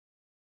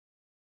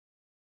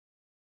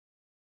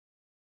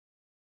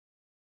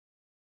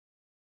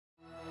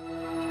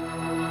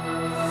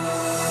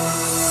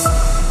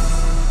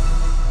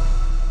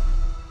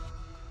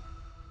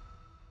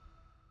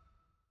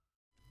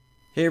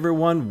Hey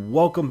everyone,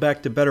 welcome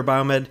back to Better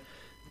Biomed.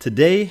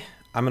 Today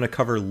I'm going to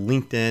cover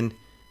LinkedIn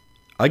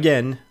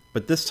again,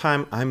 but this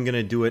time I'm going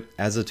to do it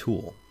as a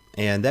tool.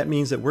 And that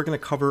means that we're going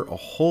to cover a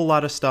whole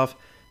lot of stuff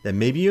that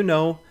maybe you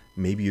know,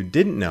 maybe you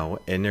didn't know,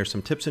 and there's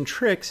some tips and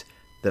tricks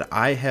that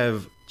I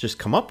have just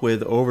come up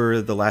with over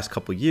the last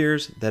couple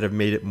years that have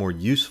made it more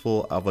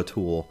useful of a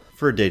tool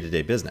for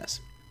day-to-day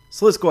business.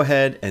 So let's go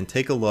ahead and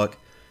take a look.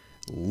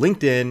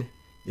 LinkedIn,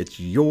 it's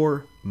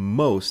your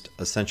most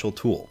essential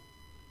tool.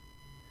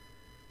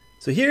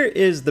 So here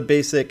is the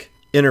basic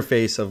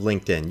interface of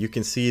LinkedIn. You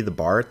can see the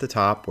bar at the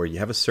top where you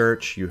have a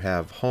search, you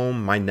have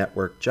home, my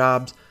network,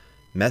 jobs,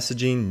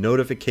 messaging,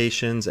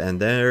 notifications,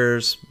 and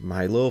there's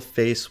my little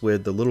face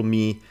with the little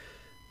me.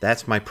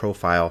 That's my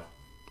profile.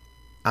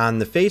 On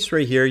the face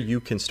right here, you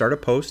can start a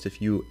post if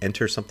you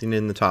enter something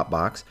in the top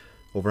box.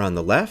 Over on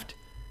the left,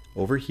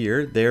 over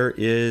here, there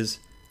is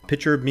a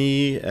picture of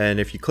me,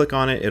 and if you click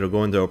on it, it'll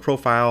go into a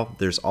profile.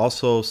 There's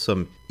also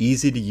some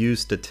easy to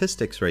use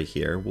statistics right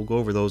here. We'll go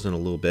over those in a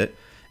little bit.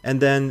 And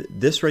then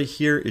this right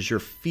here is your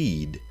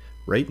feed,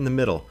 right in the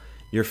middle.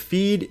 Your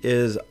feed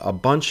is a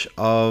bunch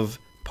of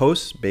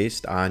posts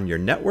based on your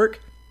network.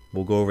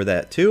 We'll go over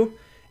that too.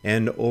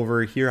 And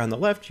over here on the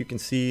left, you can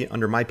see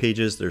under my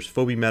pages, there's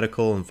Phobie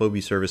Medical and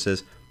Phobie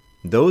Services.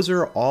 Those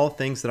are all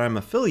things that I'm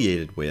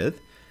affiliated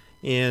with.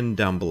 And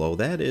down below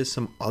that is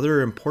some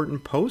other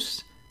important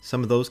posts.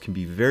 Some of those can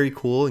be very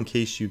cool in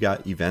case you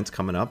got events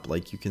coming up,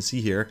 like you can see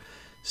here,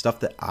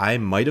 stuff that I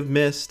might have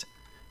missed.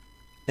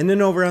 And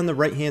then over on the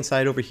right hand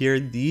side over here,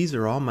 these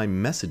are all my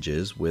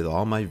messages with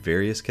all my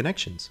various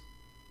connections.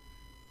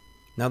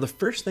 Now the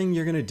first thing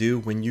you're going to do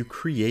when you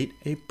create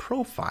a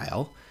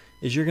profile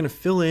is you're going to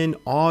fill in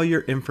all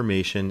your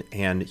information,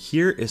 and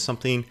here is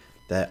something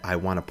that I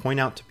want to point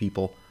out to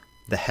people: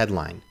 the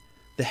headline.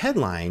 The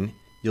headline,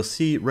 you'll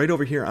see right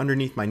over here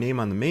underneath my name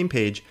on the main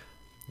page.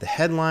 The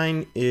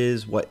headline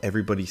is what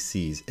everybody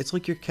sees. It's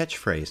like your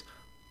catchphrase.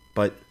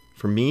 But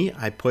for me,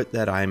 I put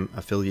that I'm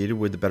affiliated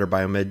with the Better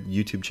Biomed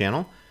YouTube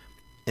channel.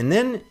 And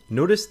then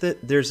notice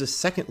that there's a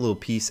second little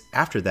piece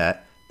after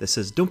that that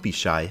says, "Don't be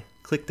shy,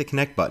 click the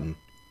connect button."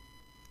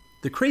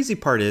 The crazy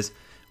part is,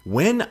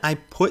 when I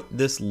put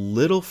this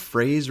little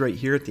phrase right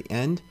here at the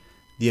end,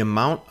 the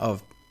amount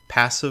of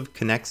passive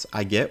connects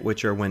I get,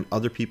 which are when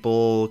other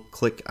people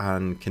click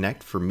on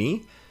connect for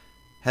me,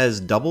 has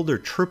doubled or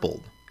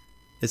tripled.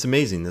 It's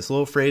amazing. This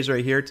little phrase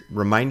right here,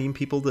 reminding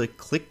people to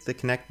click the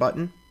connect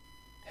button,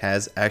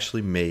 has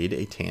actually made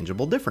a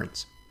tangible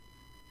difference.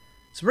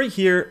 So right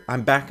here,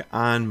 I'm back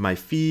on my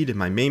feed and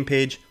my main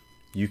page.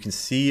 You can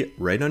see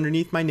right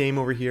underneath my name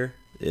over here,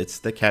 it's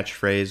the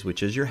catchphrase,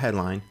 which is your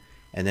headline.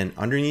 And then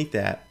underneath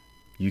that,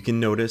 you can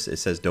notice it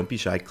says, "Don't be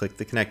shy, click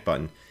the connect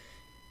button."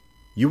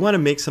 You want to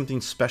make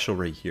something special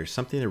right here,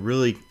 something that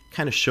really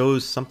kind of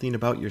shows something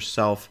about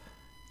yourself,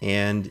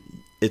 and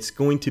it's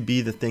going to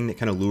be the thing that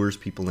kind of lures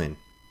people in.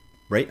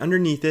 Right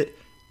underneath it,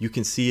 you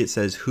can see it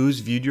says who's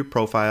viewed your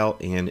profile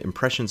and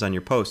impressions on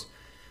your post.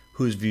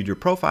 Who's viewed your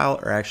profile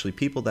are actually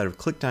people that have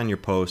clicked on your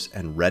post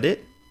and read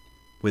it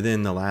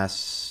within the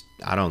last,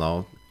 I don't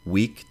know,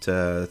 week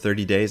to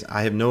 30 days.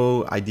 I have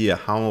no idea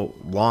how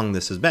long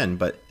this has been,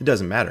 but it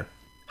doesn't matter.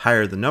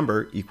 Higher the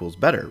number equals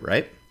better,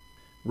 right?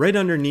 Right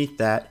underneath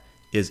that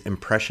is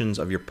impressions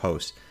of your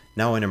post.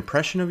 Now, an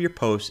impression of your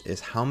post is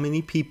how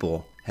many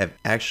people have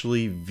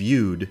actually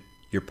viewed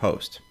your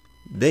post.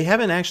 They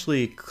haven't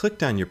actually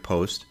clicked on your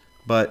post,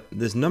 but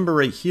this number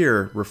right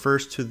here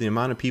refers to the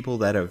amount of people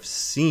that have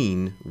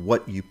seen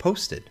what you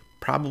posted.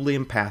 Probably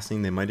in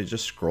passing, they might have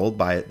just scrolled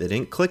by it, they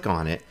didn't click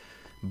on it,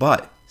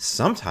 but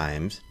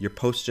sometimes your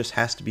post just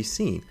has to be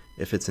seen.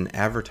 If it's an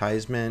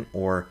advertisement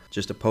or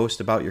just a post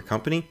about your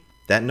company,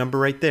 that number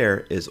right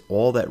there is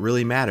all that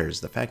really matters.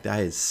 The fact that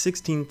I had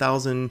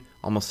 16,000,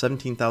 almost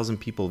 17,000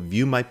 people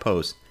view my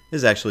post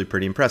is actually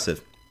pretty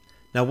impressive.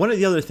 Now, one of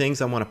the other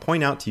things I want to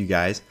point out to you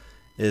guys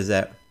is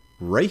that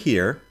right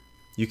here,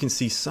 you can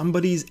see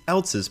somebody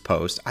else's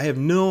post. I have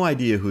no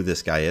idea who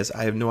this guy is.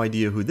 I have no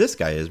idea who this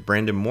guy is,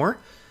 Brandon Moore.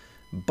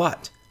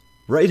 But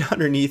right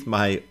underneath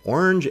my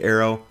orange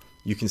arrow,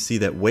 you can see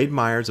that Wade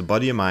Myers, a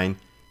buddy of mine,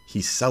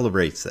 he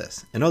celebrates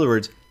this. In other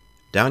words,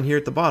 down here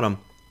at the bottom,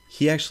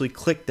 he actually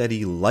clicked that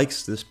he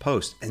likes this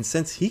post. And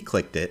since he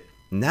clicked it,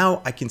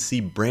 now I can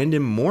see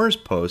Brandon Moore's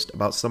post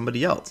about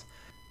somebody else,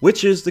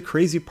 which is the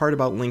crazy part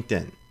about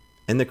LinkedIn.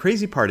 And the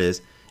crazy part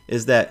is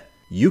that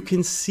you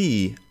can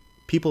see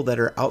people that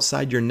are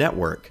outside your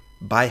network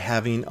by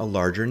having a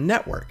larger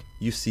network.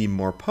 You see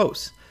more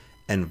posts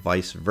and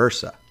vice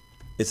versa.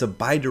 It's a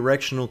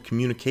bi-directional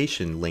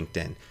communication,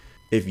 LinkedIn.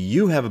 If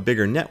you have a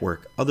bigger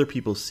network, other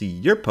people see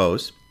your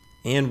posts,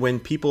 and when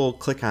people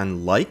click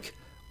on like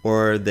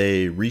or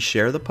they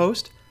reshare the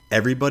post,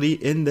 everybody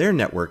in their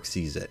network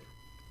sees it.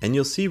 And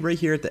you'll see right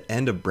here at the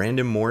end of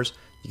Brandon Moore's,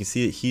 you can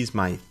see that he's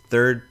my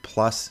third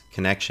plus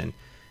connection.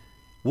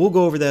 We'll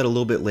go over that a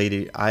little bit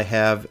later. I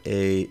have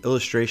an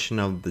illustration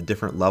of the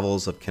different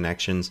levels of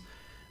connections,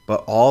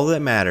 but all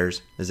that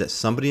matters is that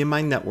somebody in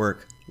my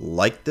network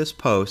liked this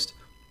post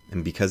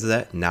And because of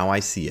that, now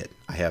I see it.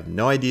 I have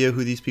no idea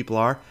who these people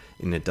are,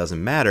 and it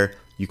doesn't matter.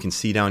 You can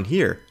see down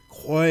here,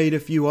 quite a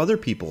few other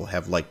people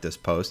have liked this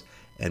post,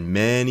 and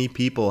many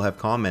people have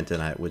commented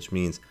on it, which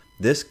means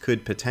this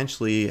could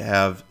potentially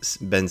have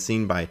been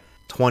seen by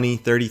 20,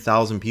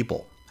 30,000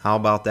 people. How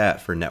about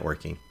that for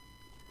networking?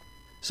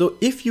 So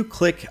if you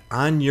click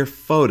on your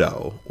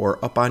photo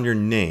or up on your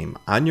name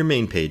on your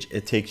main page,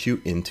 it takes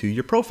you into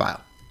your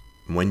profile.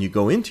 And when you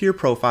go into your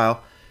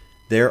profile,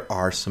 there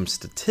are some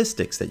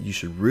statistics that you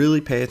should really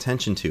pay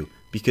attention to,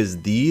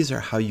 because these are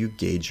how you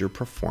gauge your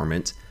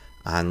performance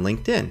on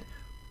LinkedIn.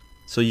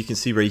 So you can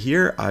see right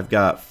here, I've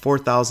got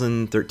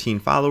 4,013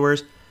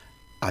 followers.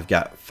 I've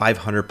got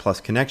 500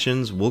 plus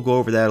connections. We'll go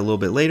over that a little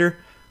bit later.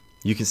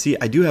 You can see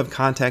I do have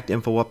contact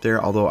info up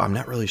there, although I'm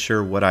not really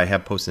sure what I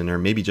have posted in there,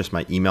 maybe just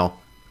my email.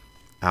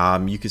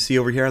 You can see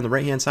over here on the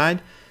right hand side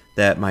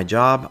that my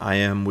job, I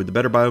am with the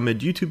Better Biomed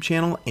YouTube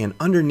channel, and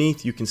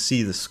underneath you can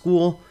see the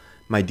school,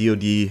 my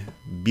DoD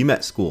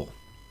Biomed school.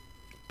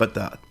 But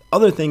the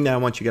other thing that I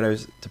want you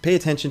guys to pay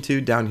attention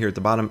to down here at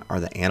the bottom are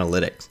the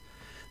analytics.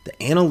 The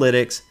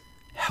analytics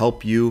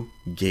help you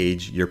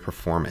gauge your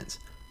performance.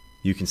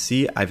 You can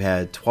see I've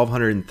had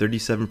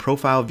 1,237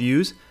 profile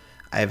views.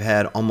 I've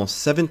had almost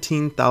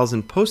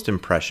 17,000 post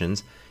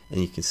impressions,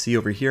 and you can see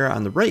over here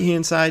on the right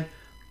hand side,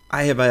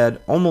 I have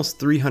had almost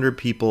 300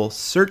 people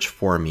search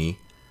for me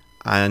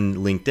on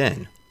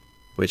LinkedIn,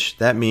 which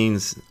that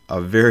means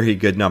a very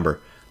good number,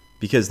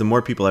 because the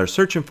more people are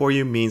searching for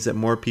you means that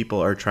more people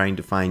are trying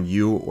to find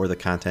you or the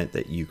content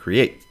that you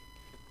create.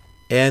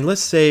 And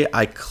let's say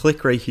I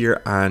click right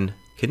here on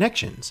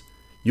connections.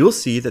 You'll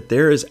see that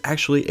there is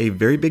actually a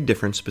very big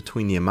difference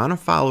between the amount of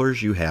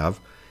followers you have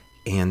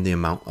and the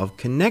amount of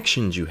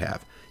connections you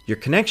have. Your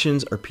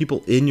connections are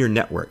people in your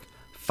network.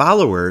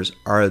 Followers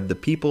are the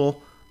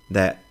people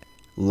that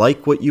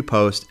like what you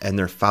post and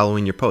they're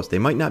following your post. They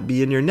might not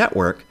be in your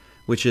network,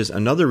 which is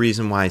another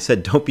reason why I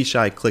said don't be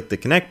shy, click the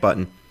connect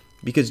button,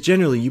 because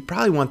generally you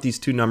probably want these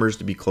two numbers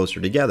to be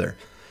closer together.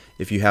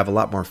 If you have a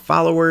lot more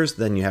followers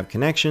than you have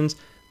connections,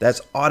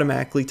 that's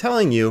automatically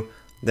telling you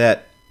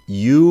that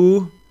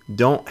you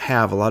don't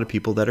have a lot of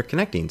people that are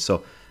connecting.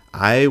 So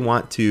I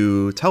want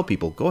to tell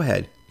people, go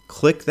ahead,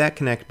 click that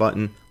connect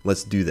button.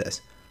 Let's do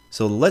this.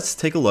 So let's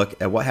take a look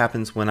at what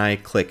happens when I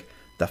click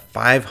the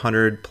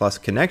 500 plus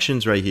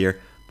connections right here,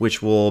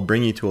 which will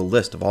bring you to a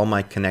list of all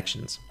my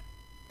connections.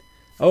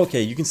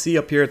 Okay, you can see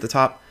up here at the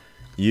top,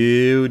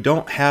 you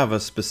don't have a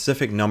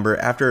specific number.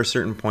 After a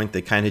certain point,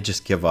 they kind of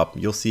just give up.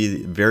 You'll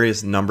see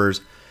various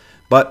numbers,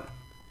 but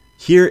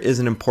here is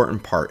an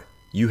important part.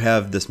 You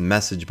have this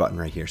message button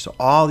right here. So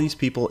all these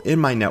people in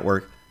my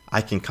network,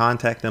 I can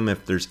contact them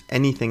if there's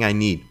anything I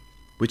need,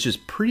 which is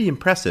pretty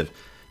impressive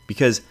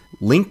because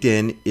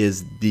LinkedIn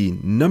is the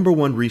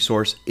 #1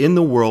 resource in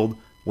the world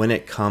when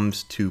it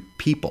comes to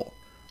people.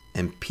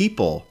 And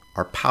people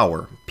are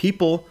power.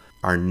 People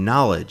are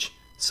knowledge.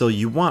 So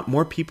you want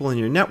more people in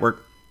your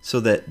network so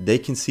that they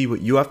can see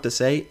what you have to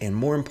say, and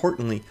more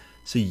importantly,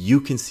 so you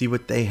can see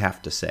what they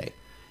have to say.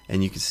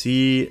 And you can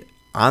see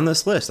on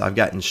this list, I've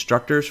got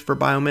instructors for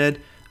Biomed,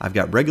 I've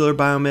got regular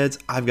biomeds,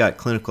 I've got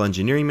clinical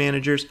engineering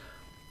managers,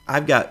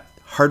 I've got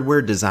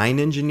hardware design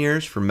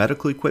engineers for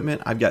medical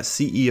equipment, I've got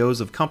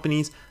CEOs of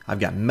companies, I've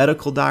got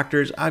medical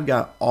doctors, I've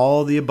got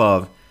all the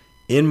above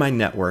in my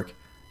network,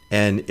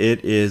 and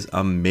it is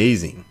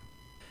amazing.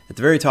 At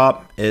the very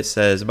top, it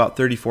says about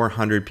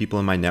 3,400 people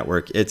in my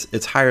network.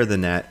 It's higher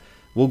than that.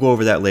 We'll go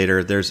over that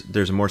later.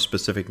 There's a more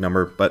specific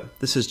number, but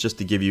this is just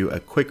to give you a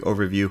quick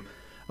overview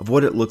of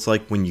what it looks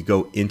like when you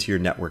go into your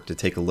network to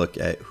take a look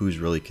at who's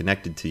really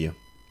connected to you.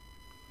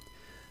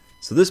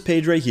 So this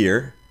page right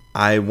here,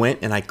 I went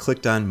and I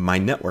clicked on my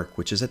network,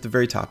 which is at the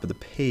very top of the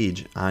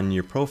page on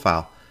your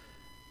profile.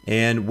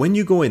 And when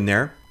you go in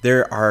there,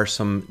 there are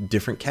some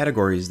different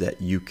categories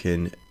that you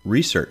can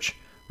research.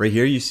 Right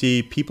here you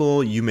see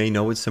people you may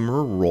know with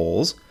similar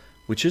roles,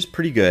 which is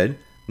pretty good.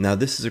 Now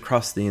this is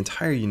across the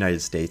entire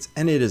United States,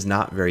 and it is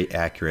not very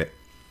accurate.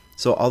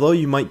 So although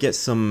you might get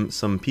some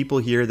people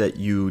here that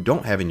you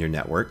don't have in your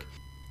network,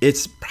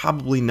 it's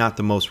probably not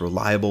the most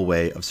reliable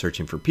way of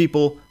searching for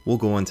people. We'll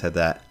go into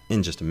that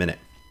in just a minute.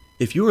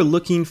 If you are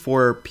looking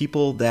for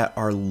people that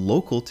are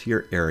local to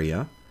your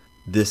area,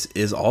 this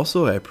is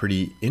also a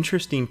pretty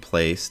interesting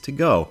place to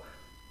go.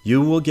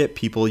 You will get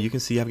people, you can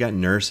see I've got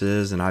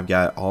nurses and I've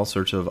got all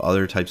sorts of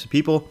other types of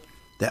people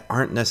that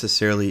aren't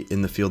necessarily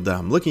in the field that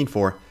I'm looking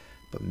for,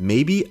 but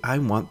maybe I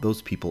want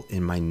those people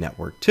in my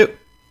network too.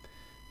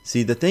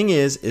 See, the thing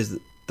is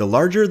the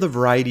larger the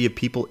variety of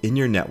people in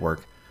your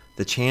network,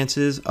 the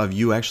chances of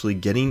you actually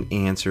getting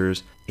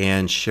answers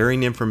and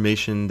sharing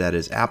information that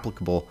is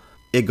applicable,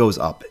 it goes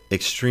up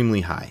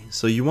extremely high.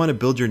 So you want to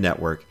build your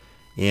network,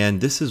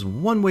 and this is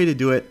one way to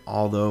do it,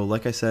 although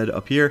like I said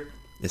up here,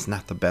 it's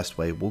not the best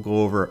way. We'll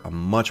go over a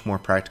much more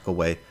practical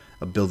way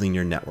of building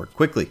your network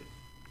quickly.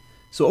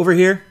 So over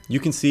here, you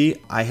can see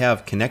I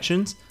have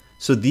connections.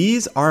 So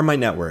these are my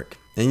network,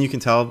 and you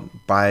can tell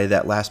by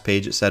that last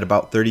page it said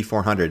about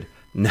 3,400.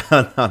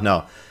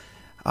 No.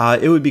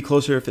 It would be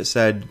closer if it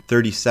said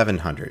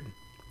 3,700.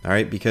 All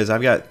right, because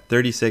I've got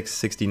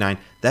 3669.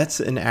 That's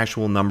an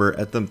actual number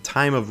at the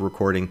time of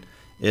recording.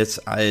 It's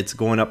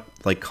going up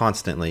like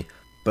constantly.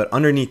 But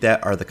underneath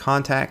that are the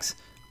contacts.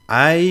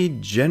 I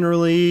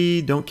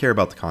generally don't care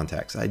about the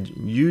contacts. I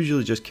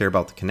usually just care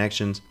about the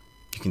connections.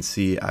 You can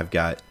see I've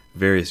got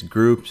various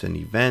groups and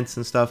events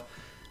and stuff.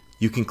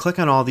 You can click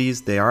on all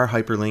these. They are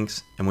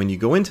hyperlinks. And when you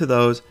go into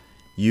those,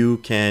 you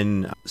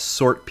can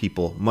sort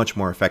people much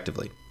more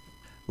effectively.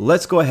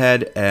 Let's go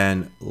ahead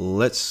and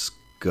let's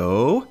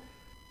go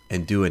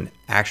and do an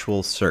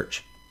actual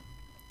search.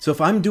 So if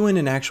I'm doing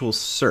an actual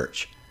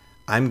search,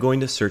 I'm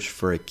going to search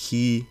for a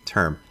key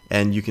term.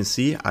 And you can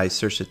see I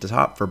searched at the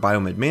top for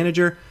Biomed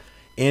Manager,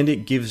 and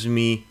it gives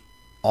me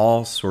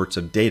all sorts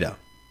of data.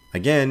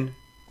 Again,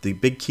 the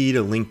big key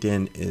to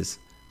LinkedIn is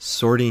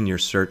sorting your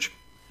search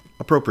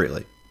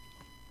appropriately.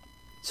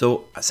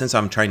 So since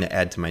I'm trying to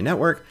add to my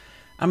network,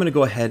 I'm going to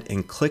go ahead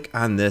and click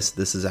on this.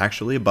 This is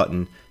actually a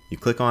button. You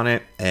click on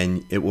it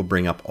and it will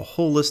bring up a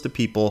whole list of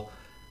people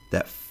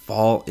that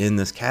fall in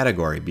this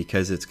category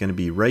because it's going to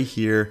be right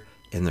here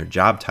in their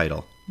job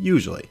title,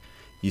 usually.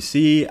 You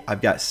see,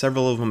 I've got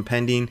several of them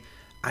pending.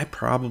 I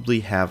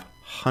probably have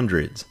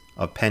hundreds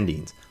of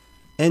pendings.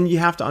 And you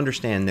have to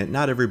understand that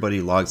not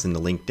everybody logs into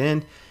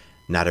LinkedIn.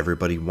 Not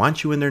everybody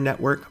wants you in their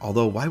network.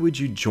 Although, why would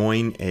you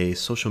join a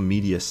social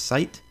media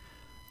site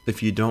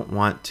if you don't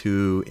want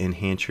to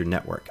enhance your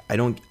network? I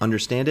don't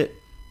understand it,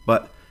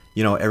 but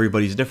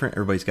everybody's different.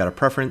 Everybody's got a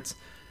preference.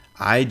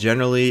 I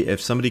generally,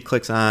 if somebody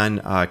clicks on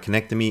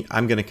connect to me,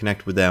 I'm going to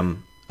connect with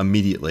them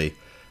immediately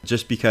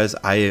just because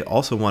I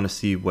also want to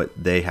see what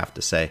they have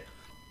to say.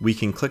 We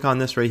can click on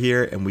this right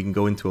here and we can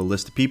go into a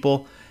list of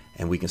people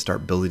and we can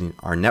start building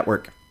our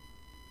network.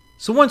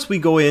 So once we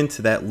go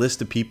into that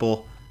list of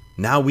people,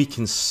 now we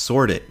can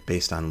sort it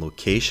based on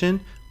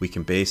location. We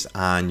can base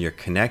on your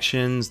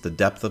connections, the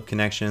depth of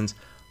connections.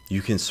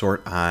 You can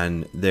sort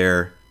on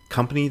their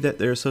company that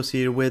they're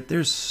associated with.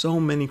 There's so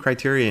many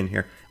criteria in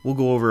here. We'll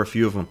go over a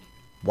few of them.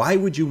 Why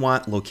would you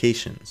want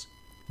locations?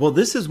 Well,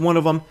 this is one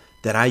of them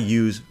that I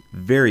use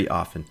very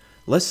often.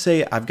 Let's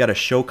say I've got a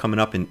show coming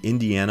up in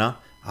Indiana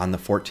on the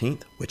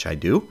 14th, which I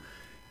do.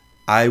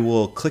 I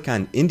will click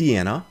on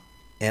Indiana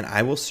and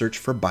I will search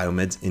for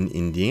biomeds in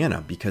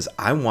Indiana because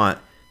I want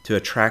to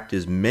attract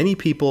as many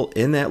people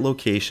in that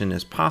location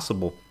as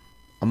possible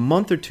a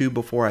month or two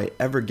before I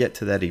ever get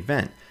to that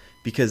event,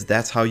 because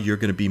that's how you're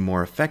going to be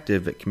more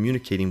effective at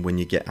communicating when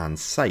you get on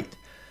site.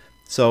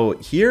 So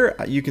here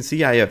you can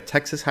see I have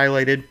Texas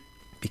highlighted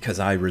because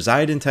I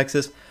reside in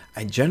Texas.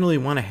 I generally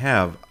want to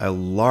have a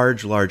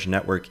large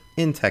network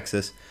in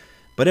Texas,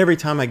 but every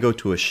time I go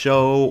to a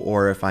show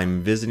or if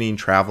I'm visiting,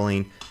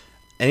 traveling,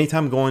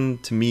 anytime I'm going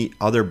to meet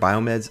other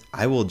biomeds,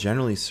 I will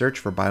generally search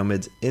for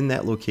biomeds in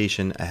that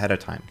location ahead of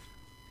time.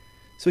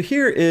 So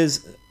here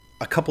is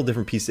a couple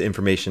different pieces of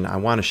information I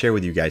want to share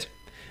with you guys.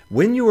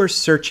 When you are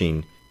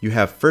searching, you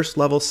have first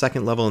level,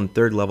 second level, and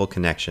third level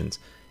connections.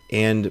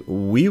 And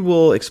we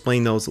will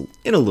explain those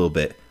in a little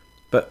bit.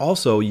 But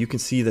also you can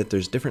see that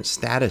there's different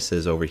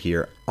statuses over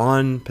here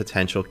on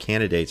potential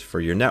candidates for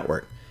your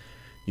network.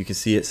 You can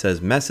see it says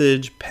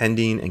message,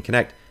 pending, and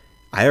connect.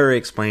 I already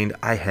explained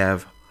I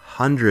have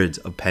hundreds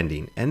of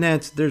pending, and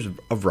there's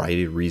a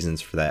variety of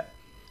reasons for that.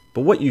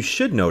 But what you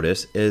should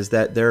notice is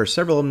that there are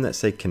several of them that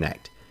say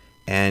connect.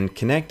 And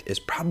connect is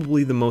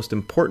probably the most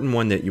important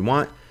one that you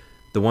want.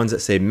 The ones that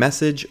say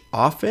message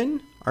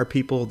often are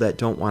people that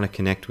don't want to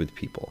connect with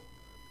people,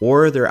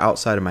 or they're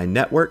outside of my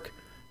network,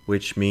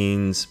 which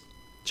means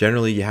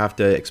generally you have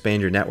to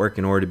expand your network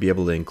in order to be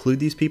able to include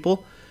these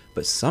people.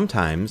 But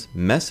sometimes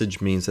message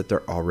means that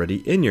they're already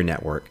in your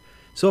network.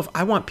 So if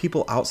I want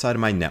people outside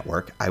of my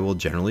network, I will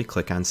generally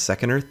click on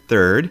second or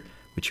third,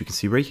 which you can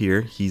see right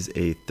here. He's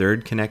a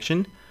third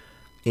connection.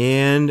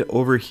 And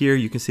over here,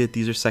 you can see that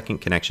these are second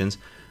connections.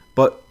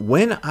 But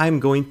when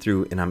I'm going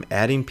through and I'm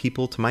adding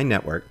people to my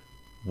network,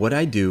 what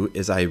I do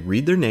is I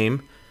read their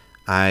name,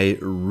 I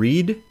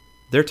read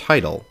their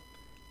title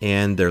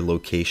and their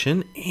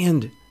location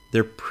and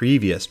their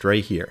previous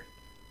right here.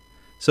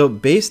 So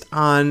based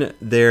on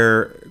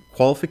their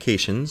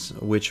qualifications,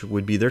 which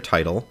would be their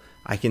title,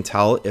 I can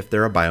tell if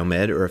they're a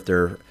biomed or if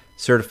they're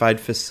certified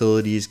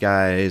facilities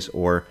guys,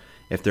 or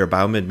if they're a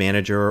biomed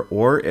manager,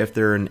 or if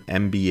they're an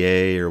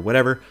MBA or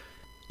whatever.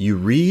 You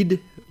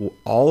read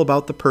all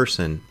about the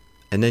person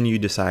and then you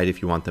decide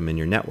if you want them in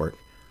your network.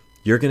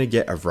 You're going to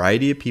get a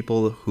variety of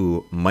people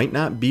who might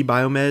not be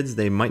biomeds.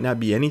 They might not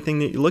be anything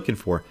that you're looking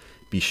for.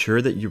 Be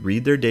sure that you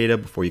read their data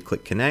before you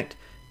click connect,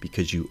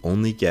 because you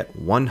only get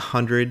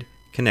 100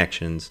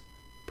 connections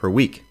per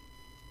week.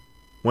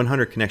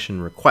 100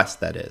 connection requests,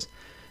 that is.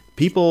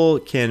 People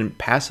can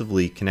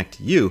passively connect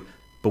to you,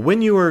 but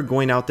when you are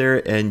going out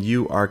there and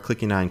you are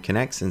clicking on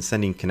connects and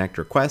sending connect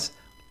requests,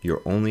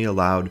 you're only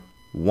allowed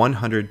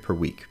 100 per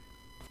week.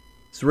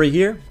 So right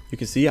here, you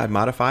can see I've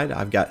modified.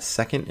 I've got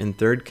second and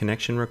third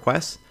connection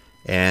requests,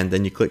 and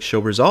then you click show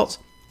results,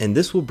 and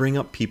this will bring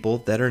up people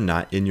that are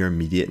not in your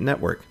immediate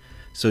network.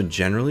 So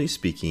generally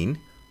speaking,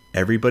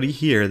 everybody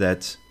here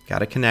that's got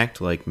to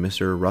connect, like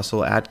Mr.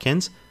 Russell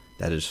Atkins,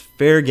 that is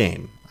fair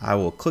game. I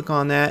will click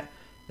on that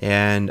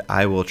and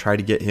I will try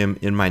to get him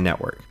in my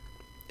network,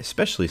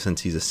 especially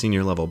since he's a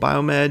senior level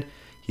biomed.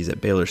 He's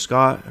at Baylor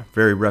Scott, a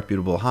very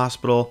reputable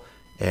hospital.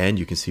 And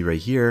you can see right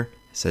here,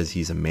 it says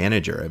he's a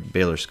manager at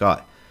Baylor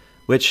Scott,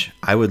 which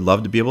I would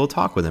love to be able to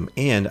talk with him.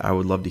 And I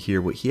would love to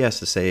hear what he has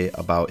to say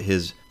about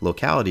his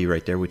locality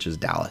right there, which is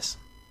Dallas.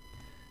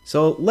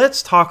 So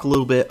let's talk a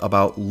little bit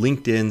about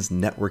LinkedIn's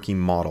networking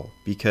model,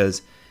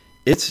 because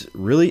it's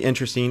really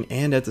interesting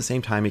and at the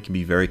same time it can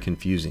be very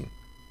confusing.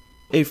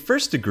 A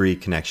first degree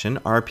connection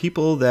are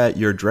people that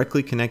you're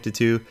directly connected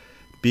to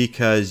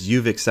because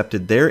you've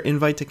accepted their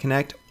invite to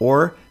connect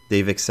or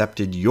they've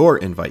accepted your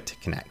invite to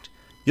connect.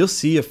 You'll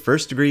see a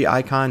first degree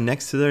icon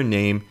next to their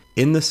name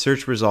in the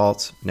search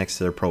results next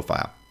to their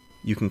profile.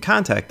 You can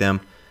contact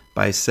them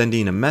by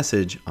sending a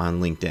message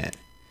on LinkedIn.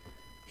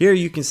 Here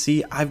you can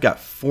see I've got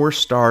 4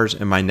 stars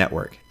in my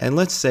network, and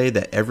let's say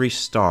that every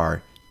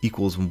star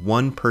equals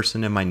 1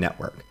 person in my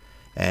network.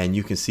 And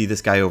you can see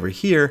this guy over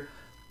here,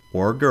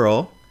 or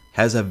girl,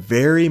 has a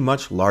very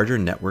much larger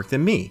network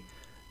than me.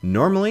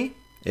 Normally,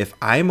 if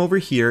I'm over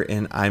here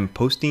and I'm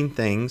posting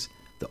things,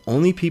 the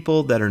only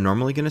people that are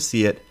normally going to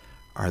see it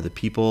are the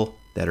people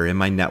that are in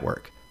my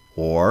network,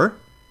 or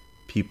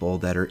people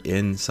that are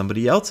in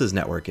somebody else's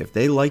network. If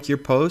they like your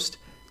post,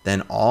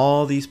 then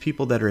all these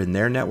people that are in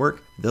their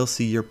network, they'll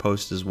see your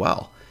post as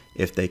well.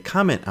 If they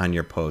comment on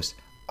your post,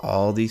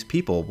 all these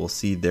people will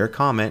see their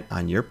comment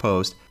on your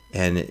post,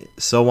 and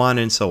so on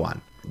and so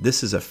on.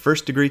 This is a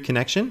first degree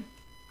connection.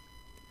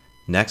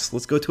 Next,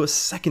 let's go to a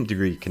second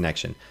degree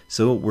connection.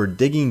 So we're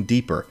digging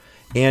deeper.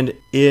 And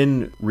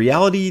in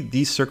reality,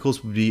 these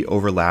circles would be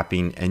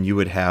overlapping and you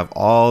would have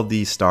all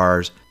these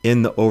stars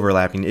in the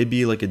overlapping. It'd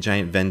be like a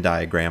giant Venn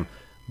diagram.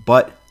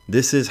 But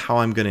this is how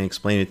I'm going to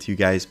explain it to you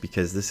guys,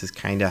 because this is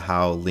kind of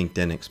how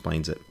LinkedIn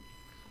explains it.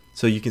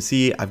 So you can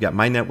see I've got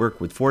my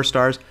network with 4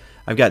 stars.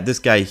 I've got this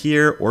guy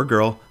here, or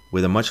girl,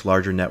 with a much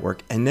larger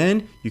network. And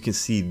then you can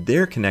see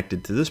they're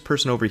connected to this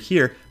person over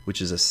here,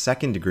 which is a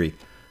second degree.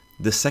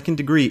 The second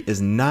degree is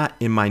not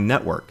in my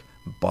network,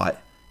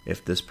 but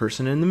if this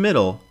person in the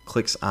middle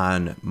clicks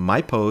on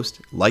my post,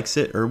 likes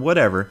it or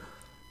whatever,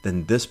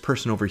 then this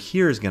person over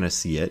here is going to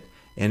see it.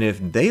 And if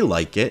they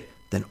like it,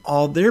 then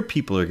all their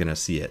people are going to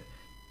see it.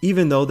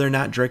 Even though they're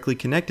not directly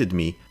connected to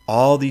me,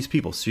 all these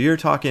people. So you're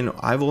talking,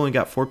 I've only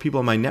got 4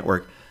 people in my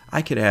network.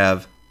 I could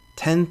have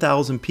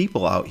 10,000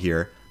 people out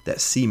here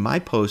that see my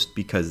post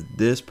because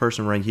this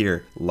person right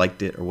here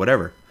liked it or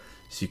whatever.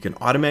 So you can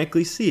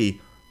automatically see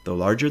the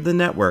larger the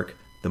network,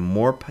 the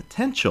more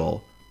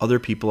potential other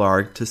people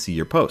are to see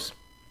your post.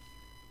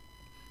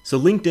 So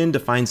LinkedIn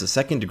defines the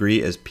second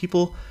degree as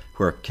people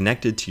who are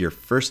connected to your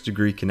first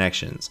degree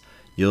connections.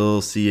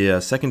 You'll see a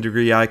second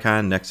degree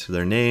icon next to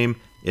their name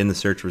in the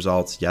search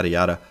results, yada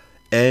yada,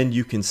 and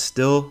you can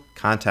still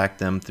contact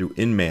them through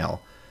InMail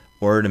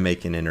or to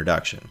make an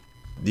introduction.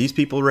 These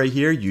people right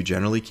here, you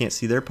generally can't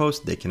see their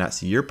post. They cannot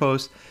see your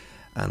post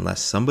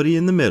unless somebody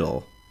in the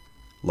middle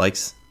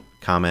likes,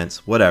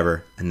 comments,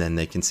 whatever, and then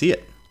they can see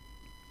it.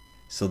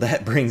 So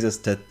that brings us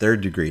to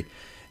third degree.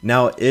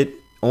 Now it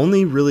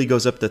only really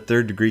goes up to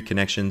third degree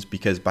connections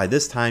because by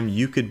this time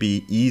you could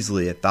be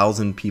easily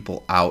 1,000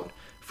 people out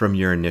from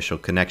your initial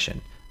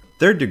connection.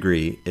 Third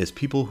degree is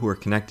people who are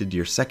connected to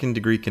your second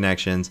degree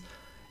connections.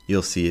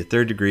 You'll see a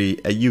third degree,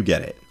 you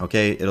get it,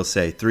 okay? It'll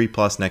say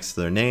 3+ next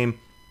to their name.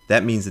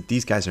 That means that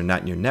these guys are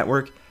not in your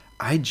network.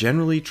 I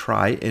generally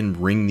try and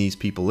ring these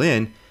people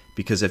in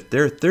because if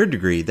they're third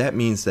degree, that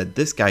means that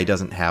this guy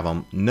doesn't have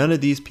them. None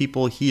of these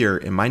people here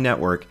in my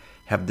network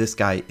have this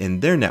guy in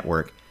their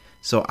network.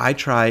 So I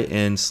try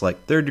and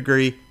select third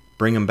degree,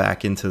 bring them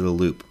back into the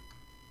loop.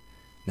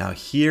 Now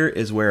here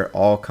is where it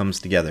all comes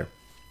together.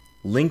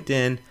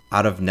 LinkedIn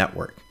out of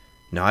network.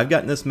 Now I've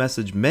gotten this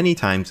message many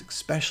times,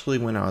 especially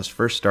when I was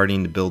first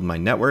starting to build my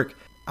network.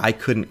 I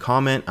couldn't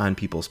comment on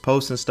people's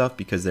posts and stuff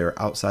because they were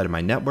outside of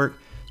my network.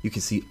 You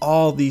can see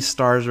all these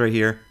stars right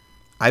here.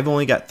 I've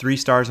only got 3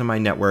 stars in my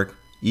network.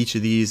 Each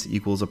of these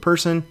equals a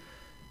person.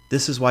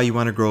 This is why you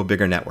want to grow a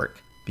bigger network,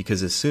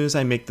 because as soon as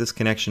I make this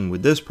connection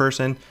with this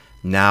person,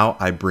 now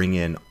I bring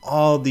in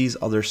all these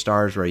other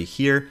stars right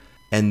here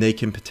and they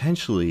can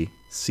potentially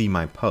see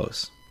my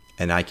posts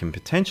and I can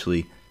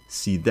potentially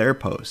see their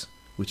posts,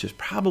 which is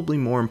probably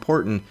more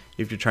important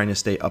if you're trying to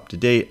stay up to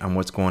date on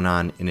what's going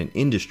on in an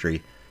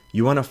industry.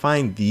 You want to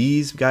find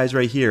these guys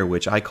right here,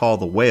 which I call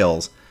the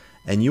whales,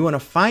 and you want to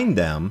find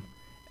them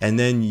and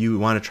then you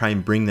want to try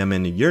and bring them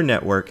into your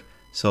network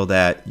so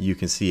that you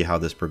can see how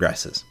this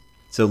progresses.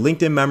 So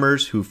LinkedIn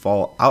members who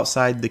fall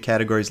outside the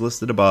categories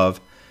listed above,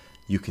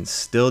 you can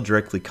still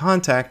directly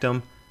contact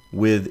them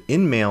with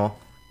InMail,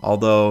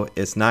 although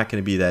it's not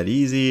going to be that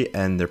easy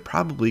and they're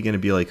probably going to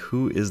be like,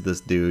 who is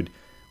this dude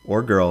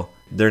or girl?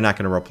 They're not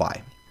going to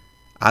reply.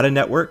 Out of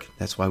network,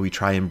 that's why we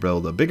try and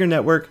build a bigger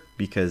network,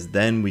 because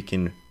then we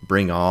can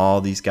bring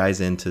all these guys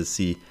in to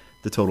see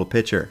the total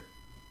picture.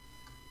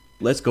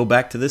 Let's go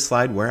back to this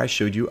slide where I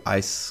showed you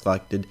I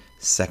selected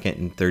second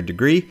and third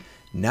degree.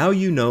 Now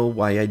you know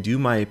why I do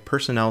my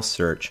personnel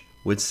search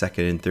with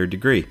second and third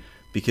degree.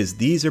 because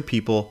these are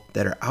people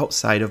that are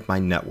outside of my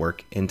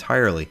network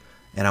entirely,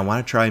 and I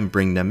want to try and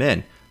bring them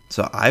in.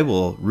 So I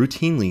will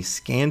routinely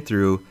scan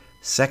through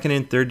second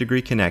and third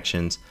degree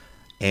connections,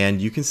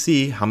 and you can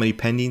see how many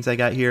pendings I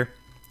got here.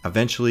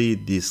 Eventually,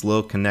 this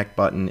little connect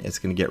button is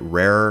going to get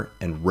rarer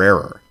and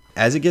rarer.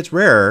 As it gets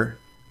rarer,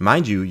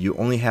 mind you, you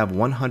only have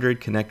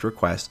 100 connect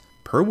requests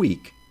per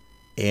week,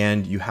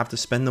 and you have to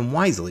spend them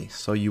wisely.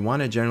 So you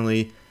want to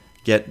generally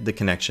get the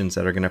connections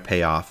that are going to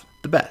pay off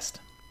the best.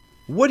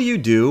 What do you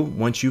do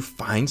once you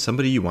find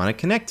somebody you want to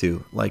connect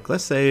to? Like,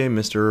 let's say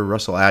Mr.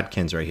 Russell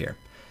Adkins right here.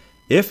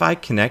 If I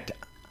connect,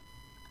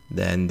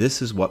 then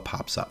this is what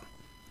pops up.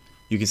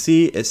 You can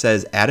see it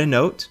says add a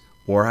note,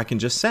 or I can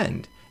just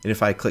send. And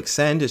if I click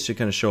send, it's just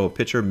going to show a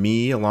picture of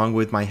me along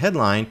with my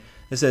headline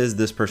that says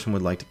this person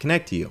would like to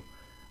connect to you.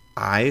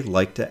 I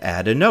like to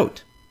add a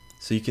note.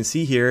 So you can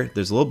see here,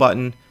 there's a little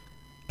button,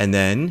 and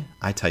then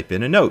I type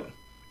in a note.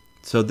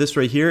 So this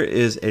right here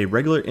is a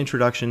regular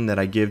introduction that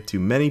I give to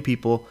many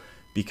people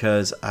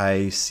because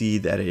I see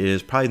that it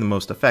is probably the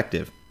most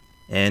effective.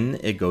 And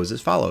it goes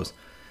as follows.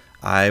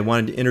 I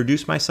wanted to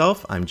introduce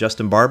myself. I'm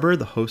Justin Barber,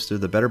 the host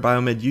of the Better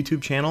Biomed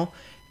YouTube channel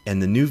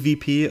and the new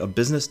VP of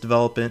Business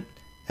Development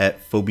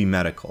at Phobie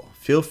Medical.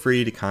 Feel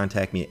free to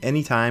contact me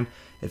anytime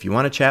if you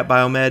want to chat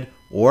Biomed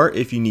or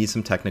if you need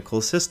some technical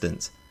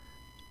assistance.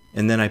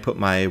 And then I put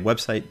my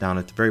website down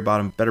at the very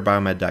bottom,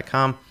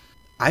 betterbiomed.com.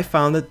 I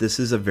found that this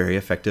is a very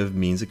effective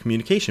means of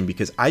communication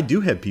because I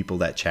do have people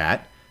that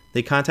chat.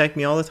 They contact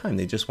me all the time.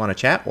 They just want to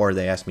chat or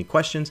they ask me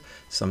questions.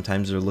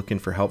 Sometimes they're looking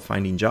for help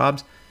finding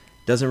jobs.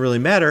 Doesn't really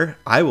matter.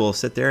 I will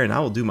sit there and I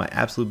will do my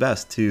absolute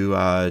best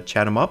to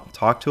chat them up,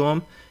 talk to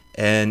them,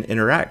 and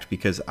interact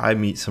because I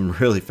meet some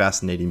really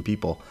fascinating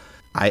people.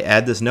 I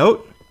add this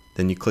note,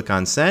 then you click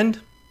on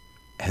send,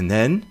 and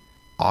then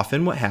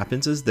often what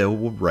happens is they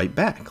will write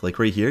back. Like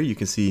right here, you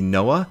can see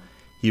Noah.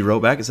 He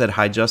wrote back and said,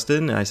 "Hi,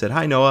 Justin." And I said,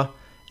 "Hi, Noah."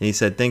 And he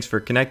said, "Thanks for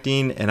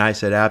connecting." And I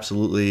said,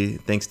 "Absolutely,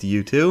 thanks to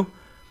you too."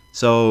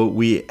 So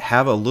we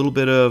have a little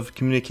bit of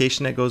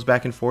communication that goes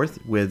back and forth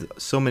with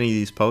so many of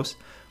these posts.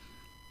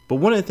 But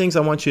one of the things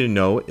I want you to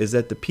know is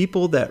that the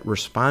people that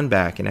respond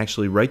back and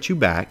actually write you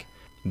back,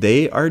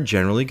 they are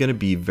generally going to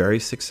be very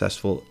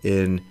successful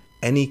in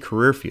any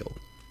career field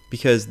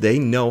because they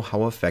know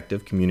how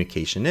effective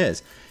communication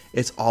is.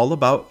 It's all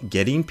about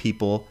getting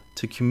people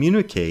to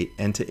communicate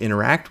and to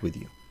interact with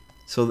you.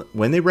 So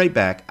when they write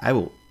back, I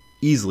will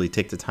easily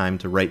take the time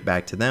to write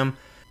back to them.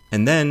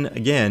 And then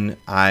again,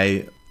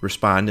 I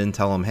respond and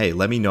tell them, hey,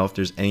 let me know if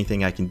there's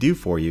anything I can do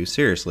for you.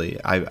 Seriously,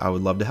 I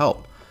would love to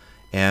help.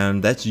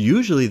 And that's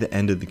usually the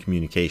end of the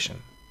communication.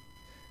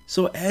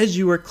 So as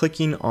you are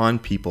clicking on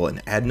people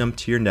and adding them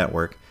to your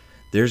network,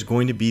 there's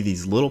going to be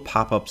these little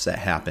pop-ups that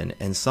happen,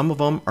 and some of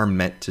them are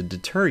meant to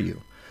deter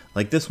you.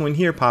 Like this one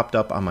here popped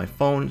up on my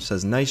phone. It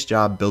says, "Nice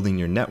job building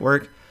your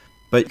network."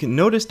 But you can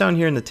notice down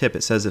here in the tip,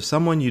 it says if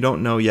someone you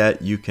don't know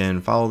yet, you can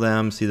follow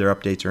them, see their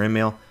updates or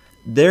email.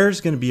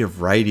 There's going to be a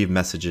variety of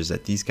messages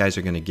that these guys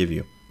are going to give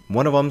you.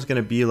 One of them is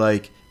going to be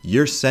like,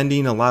 you're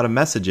sending a lot of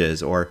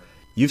messages, or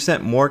you've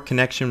sent more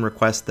connection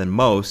requests than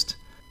most.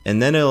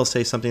 And then it'll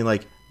say something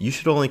like, you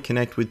should only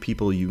connect with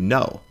people you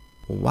know.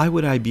 Well, why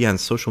would I be on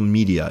social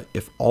media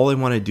if all I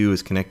want to do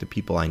is connect to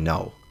people I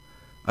know?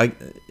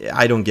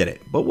 I don't get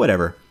it, but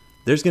whatever.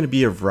 There's going to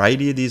be a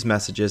variety of these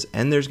messages,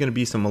 and there's going to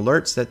be some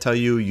alerts that tell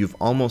you you've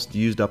almost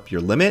used up your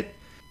limit,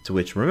 to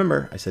which,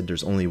 remember, I said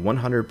there's only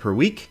 100 per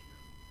week.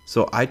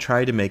 So I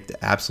try to make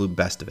the absolute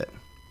best of it.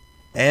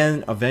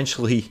 And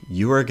eventually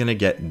you are going to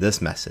get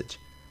this message.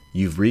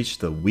 You've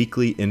reached the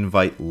weekly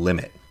invite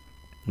limit.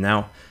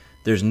 Now,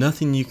 there's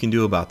nothing you can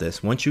do about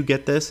this. Once you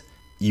get this,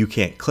 you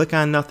can't click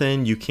on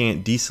nothing. You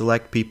can't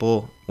deselect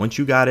people. Once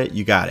you got it,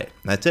 you got it.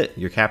 That's it.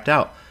 You're capped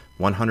out.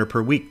 100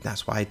 per week.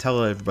 That's why I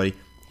tell everybody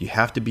you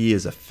have to be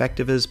as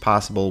effective as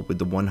possible with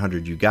the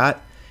 100 you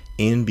got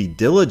and be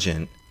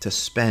diligent to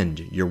spend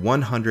your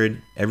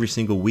 100 every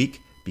single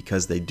week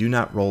because they do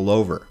not roll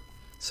over.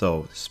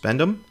 So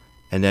spend them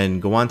and then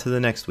go on to the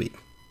next week.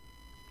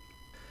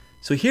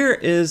 So here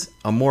is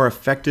a more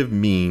effective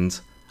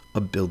means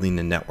of building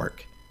a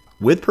network.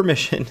 With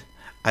permission,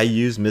 I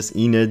use Miss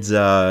Enid's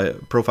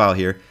profile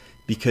here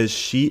because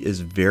she is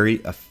very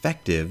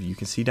effective. You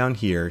can see down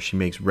here, she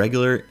makes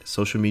regular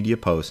social media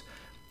posts.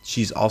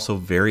 She's also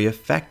very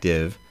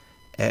effective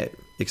at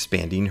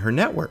expanding her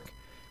network.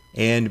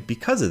 And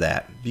because of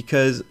that,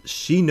 because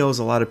she knows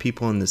a lot of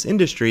people in this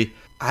industry,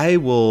 I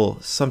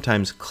will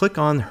sometimes click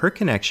on her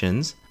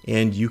connections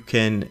and you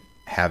can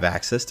have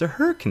access to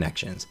her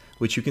connections,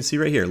 which you can see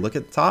right here. Look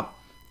at the top.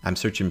 I'm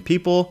searching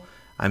people.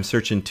 I'm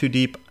searching too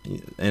deep.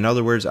 In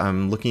other words,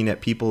 I'm looking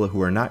at people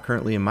who are not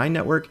currently in my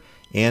network,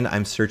 and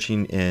I'm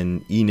searching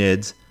in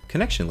Enid's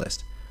connection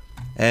list.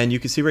 And you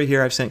can see right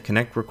here, I've sent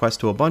connect requests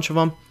to a bunch of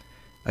them.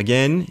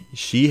 Again,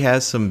 she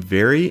has some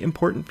very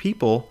important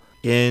people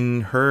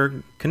in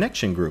her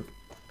connection group,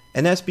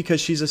 and that's because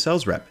she's a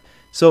sales rep.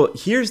 So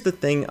here's the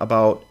thing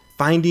about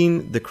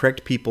finding the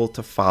correct people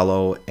to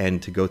follow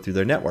and to go through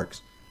their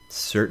networks.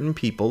 Certain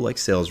people, like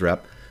sales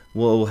rep,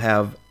 will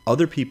have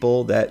other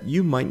people that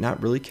you might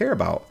not really care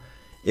about.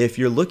 If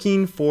you're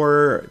looking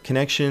for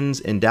connections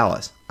in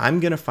Dallas, I'm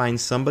going to find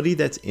somebody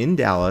that's in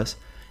Dallas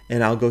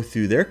and I'll go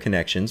through their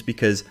connections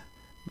because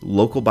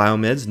local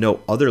biomeds know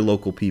other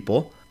local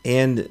people.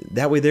 And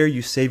that way there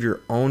you save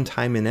your own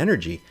time and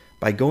energy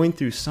by going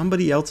through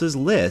somebody else's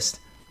list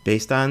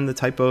based on the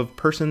type of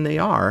person they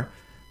are.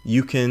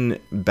 You can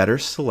better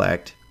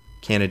select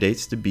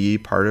candidates to be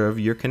part of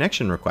your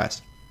connection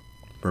request.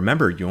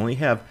 Remember, you only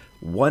have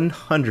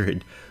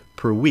 100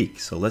 per week,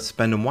 so let's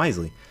spend them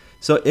wisely.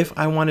 So if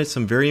I wanted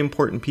some very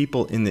important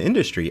people in the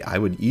industry, I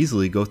would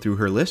easily go through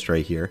her list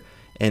right here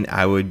and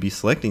I would be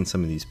selecting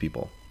some of these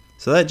people.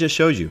 So that just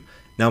shows you.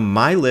 Now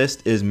my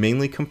list is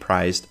mainly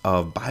comprised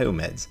of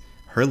biomeds.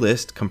 Her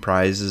list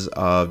comprises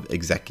of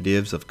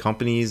executives of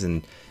companies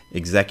and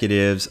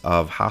executives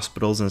of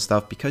hospitals and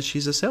stuff because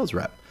she's a sales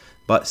rep.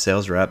 But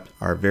sales reps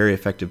are very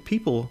effective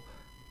people.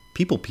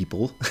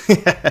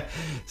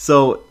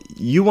 So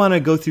you want to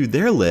go through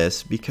their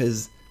list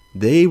because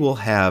they will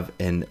have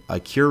a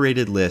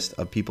curated list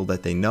of people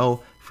that they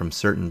know from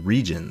certain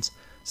regions.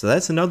 So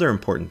that's another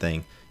important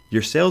thing.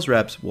 Your sales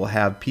reps will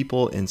have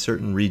people in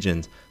certain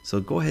regions. So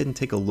go ahead and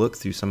take a look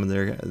through some of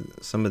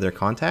their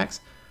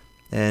contacts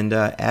and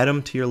add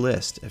them to your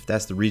list if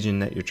that's the region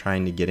that you're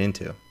trying to get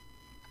into.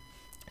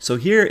 So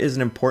here is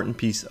an important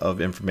piece of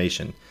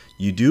information.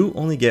 You do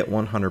only get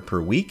 100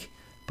 per week,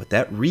 but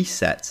that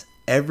resets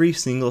every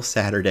single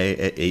Saturday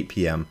at 8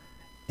 p.m.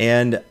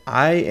 And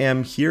I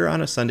am here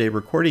on a Sunday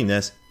recording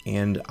this,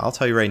 and I'll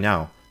tell you right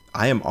now,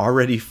 I am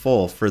already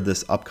full for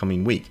this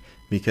upcoming week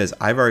because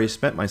I've already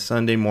spent my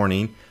Sunday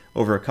morning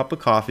over a cup of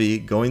coffee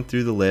going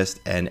through the list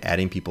and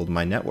adding people to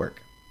my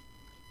network.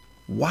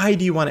 Why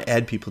do you want to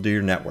add people to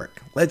your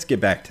network? Let's get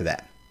back to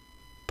that.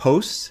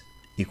 Posts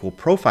equal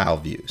profile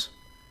views,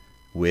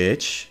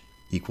 which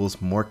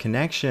equals more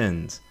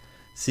connections.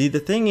 See, the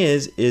thing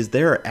is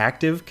there are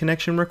active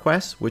connection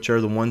requests, which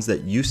are the ones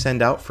that you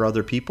send out for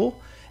other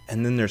people.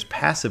 And then there's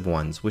passive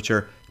ones, which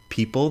are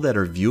people that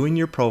are viewing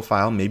your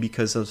profile, maybe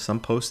because of some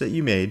post that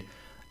you made,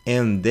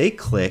 and they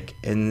click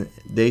and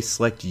they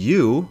select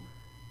you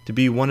to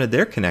be one of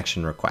their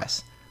connection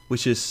requests,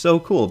 which is so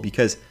cool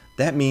because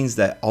that means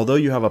that although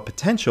you have a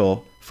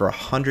potential for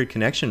 100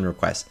 connection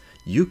requests,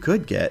 you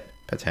could get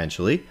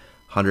potentially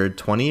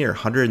 120 or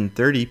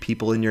 130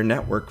 people in your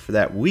network for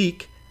that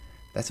week.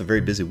 That's a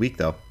very busy week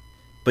though.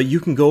 But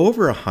you can go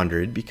over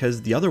 100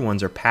 because the other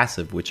ones are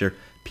passive, which are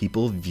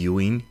people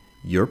viewing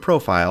your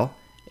profile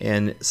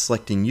and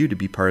selecting you to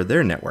be part of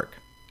their network.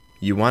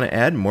 You want to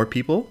add more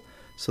people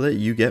so that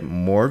you get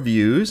more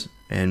views,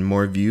 and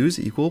more views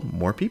equal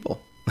more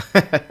people.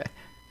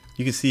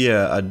 You can see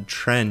a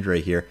trend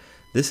right here.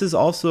 This is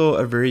also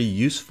a very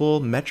useful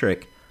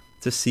metric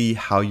to see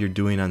how you're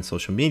doing on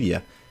social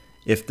media.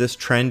 If this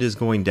trend is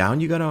going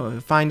down, you got to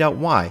find out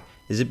why.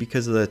 Is it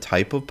because of the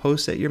type of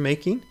post that you're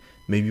making?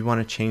 Maybe you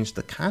want to change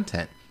the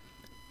content.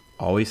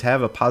 Always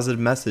have a positive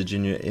message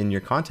in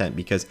your content,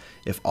 because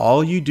if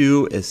all you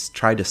do is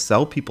try to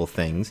sell people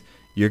things,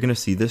 you're going to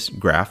see this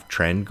graph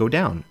trend go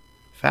down.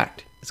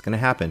 Fact, it's going to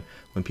happen.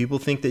 When people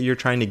think that you're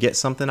trying to get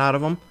something out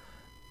of them,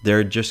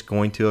 they're just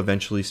going to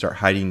eventually start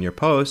hiding your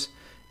posts,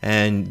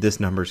 and this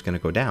number is going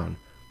to go down.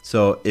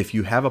 So if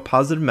you have a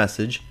positive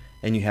message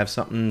and you have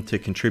something to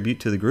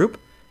contribute to the group,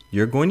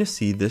 you're going to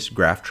see this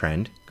graph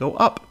trend go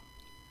up.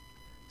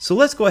 So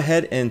let's go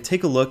ahead and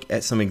take a look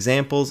at some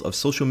examples of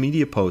social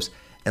media posts,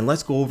 and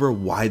let's go over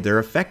why they're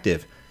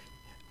effective.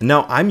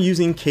 Now, I'm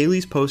using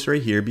Kaylee's post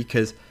right here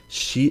because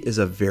she is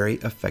a very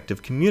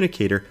effective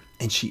communicator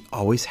and she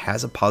always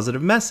has a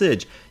positive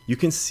message. You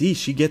can see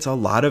she gets a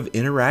lot of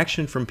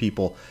interaction from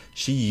people.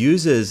 She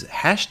uses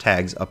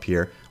hashtags up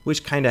here,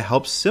 which kind of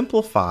helps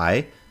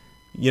simplify,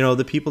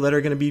 the people that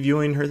are going to be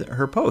viewing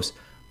her post.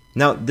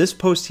 Now, this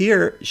post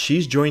here,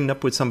 she's joining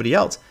up with somebody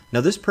else.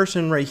 Now, this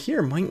person right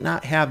here might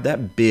not have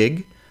that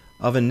big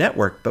of a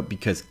network, but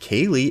because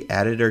Kaylee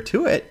added her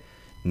to it,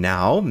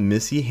 now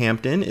Missy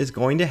Hampton is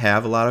going to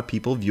have a lot of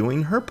people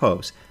viewing her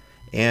post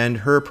and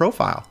her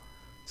profile.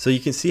 So you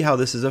can see how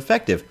this is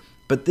effective.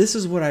 But this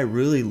is what I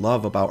really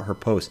love about her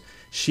post.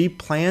 She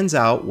plans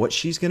out what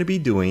she's going to be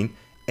doing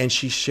and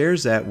she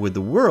shares that with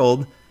the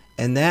world,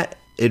 and that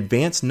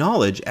advanced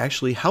knowledge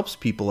actually helps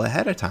people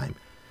ahead of time.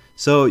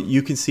 So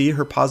you can see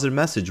her positive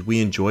message.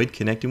 We enjoyed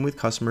connecting with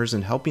customers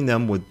and helping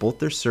them with both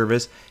their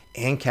service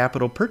and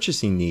capital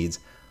purchasing needs.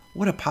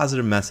 What a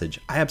positive message.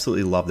 I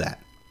absolutely love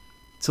that.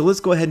 So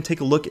let's go ahead and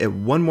take a look at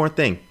one more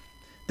thing.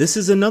 This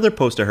is another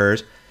post of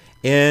hers,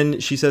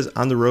 and she says,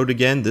 on the road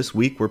again this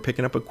week, we're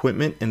picking up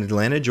equipment in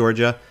Atlanta,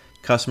 Georgia,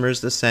 customers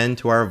to send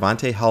to our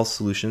Avante Health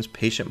Solutions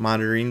patient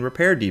monitoring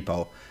repair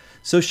depot.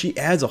 So she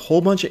adds a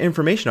whole bunch of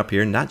information up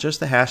here, not just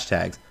the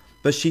hashtags,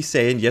 but she's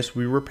saying, yes,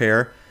 we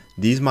repair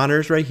these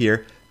monitors right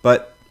here.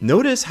 But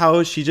notice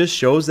how she just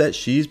shows that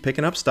she's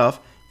picking up stuff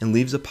and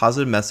leaves a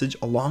positive message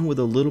along with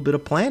a little bit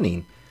of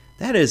planning.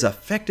 That is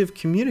effective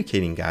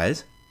communicating,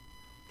 guys.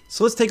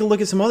 So let's take a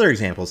look at some other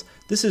examples.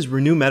 This is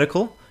Renew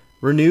Medical.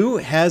 Renew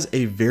has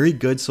a very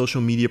good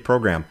social media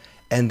program,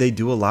 and they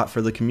do a lot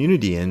for the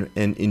community. And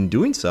in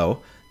doing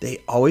so,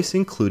 they always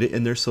include it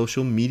in their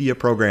social media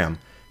program.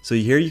 So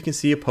here you can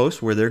see a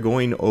post where they're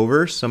going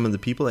over some of the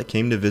people that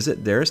came to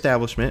visit their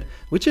establishment,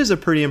 which is a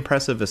pretty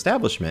impressive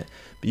establishment.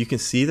 But you can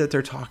see that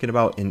they're talking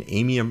about an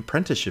Amy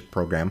apprenticeship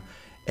program.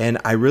 And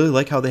I really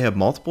like how they have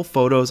multiple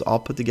photos all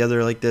put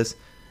together like this.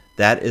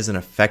 That is an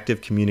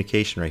effective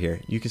communication right here.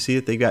 You can see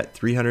that they got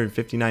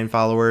 359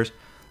 followers.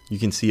 You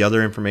can see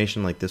other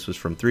information like this was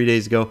from 3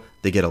 days ago.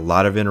 They get a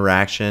lot of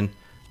interaction.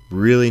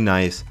 Really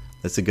nice.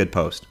 That's a good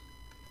post.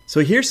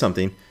 So here's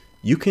something.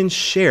 You can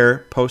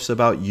share posts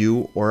about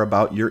you or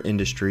about your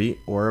industry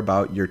or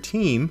about your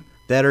team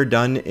that are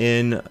done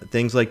in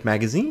things like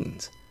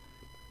magazines.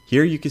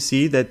 Here you can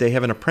see that they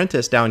have an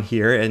apprentice down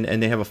here, and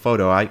they have a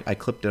photo. I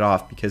clipped it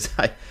off because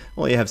I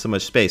only have so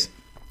much space.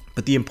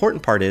 But the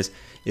important part is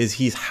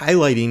he's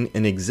highlighting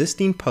an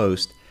existing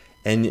post,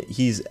 and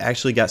he's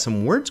actually got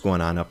some words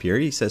going on up here.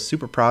 He says,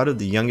 super proud of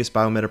the youngest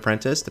Biomed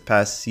apprentice to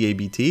pass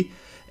CABT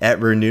at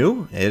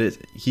Renew.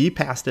 He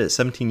passed it at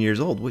 17 years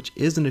old, which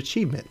is an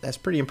achievement. That's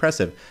pretty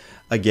impressive.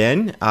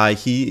 Again,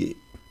 he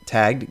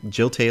tagged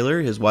Jill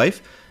Taylor, his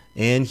wife,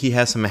 and he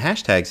has some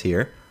hashtags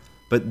here.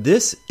 But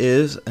this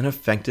is an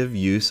effective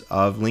use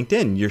of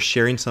LinkedIn. You're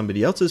sharing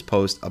somebody else's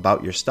post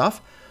about your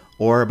stuff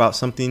or about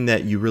something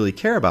that you really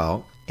care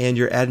about, and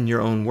you're adding your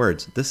own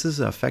words. This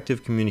is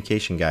effective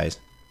communication, guys.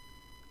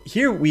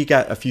 Here we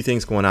got a few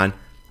things going on.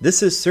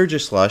 This is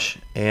Surgislush,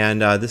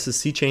 and this is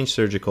Sea Change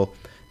Surgical.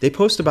 They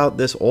post about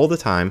this all the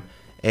time,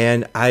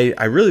 and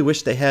I really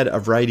wish they had a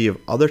variety of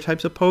other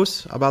types of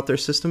posts about their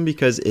system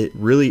because it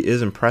really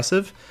is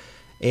impressive.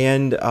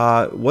 And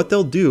what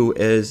they'll do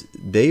is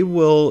they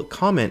will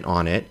comment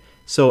on it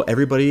so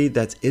everybody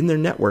that's in their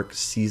network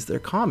sees their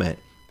comment.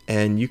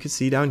 And you can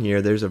see down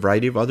here, there's a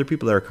variety of other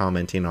people that are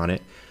commenting on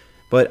it.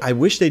 But I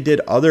wish they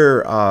did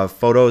other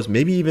photos,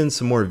 maybe even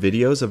some more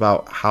videos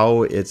about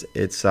how it's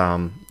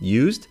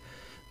used.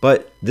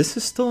 But this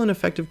is still an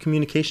effective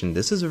communication.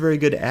 This is a very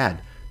good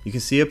ad. You can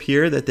see up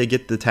here that they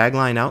get the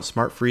tagline out,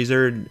 Smart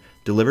Freezer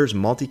delivers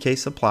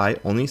multi-case supply,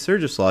 only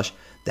Surgislush.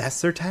 That's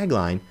their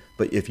tagline.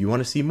 But if you want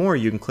to see more,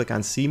 you can click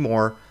on see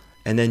more,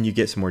 and then you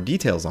get some more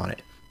details on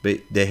it. But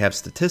they have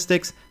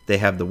statistics, they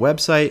have the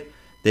website,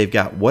 they've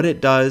got what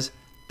it does.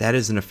 That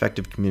is an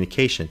effective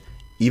communication.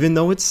 Even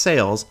though it's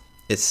sales,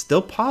 it's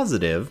still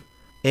positive,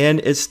 and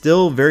it's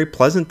still very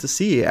pleasant to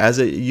see as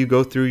you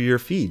go through your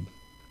feed.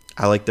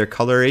 I like their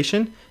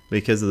coloration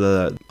because of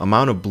the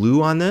amount of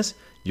blue on this.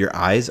 Your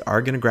eyes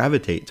are going to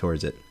gravitate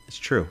towards it. It's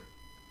true.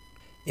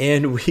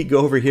 And we go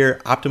over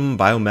here, Optimum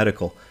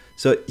Biomedical.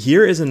 So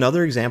here is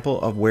another example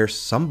of where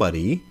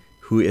somebody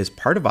who is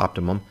part of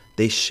Optimum,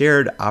 they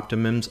shared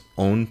Optimum's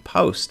own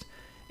post.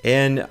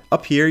 And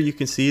up here you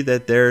can see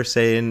that they're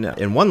saying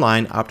in one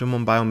line,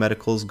 Optimum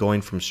Biomedical is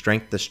going from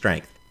strength to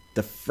strength.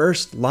 The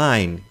first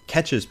line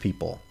catches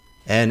people,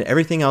 and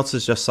everything else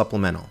is just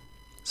supplemental.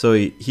 So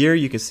here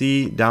you can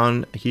see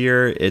down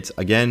here, it's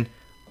again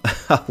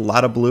a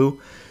lot of blue,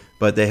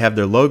 but they have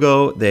their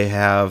logo, they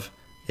have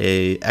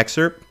a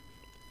excerpt,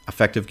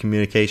 effective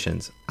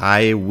communications.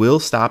 I will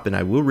stop and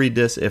I will read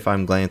this if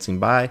I'm glancing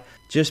by,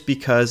 just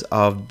because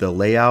of the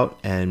layout,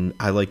 and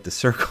I like the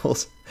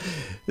circles.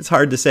 It's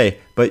hard to say,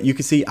 but you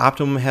can see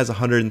Optimum has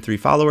 103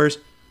 followers.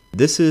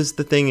 This is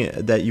the thing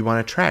that you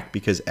want to track,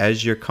 because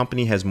as your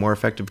company has more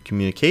effective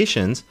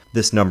communications,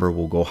 this number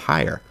will go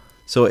higher.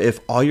 So if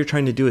all you're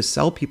trying to do is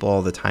sell people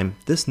all the time,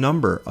 this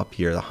number up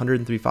here, the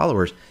 103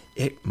 followers,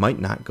 it might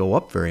not go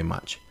up very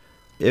much.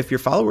 If your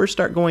followers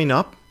start going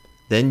up,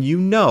 then you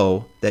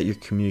know that your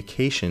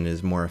communication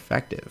is more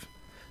effective.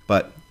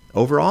 But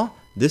overall,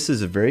 this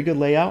is a very good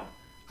layout.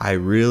 I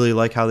really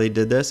like how they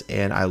did this,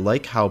 and I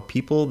like how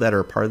people that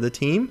are part of the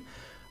team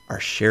are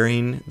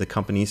sharing the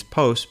company's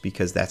posts,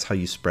 because that's how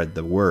you spread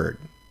the word.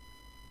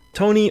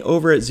 Tony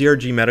over at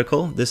ZRG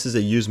Medical, this is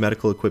a used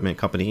medical equipment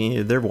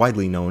company. They're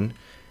widely known,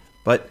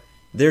 but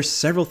there's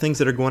several things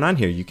that are going on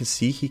here. You can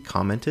see he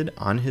commented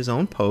on his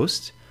own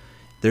post.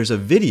 There's a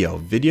video.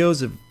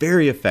 Videos are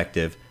very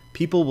effective.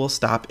 People will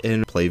stop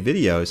and play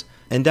videos.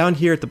 And down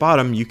here at the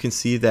bottom, you can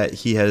see that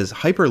he has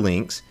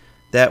hyperlinks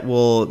that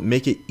will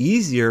make it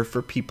easier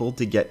for people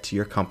to get to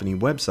your company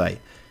website.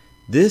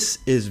 This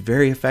is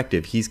very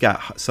effective. He's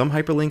got some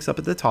hyperlinks up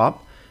at the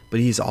top, but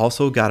he's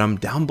also got them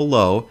down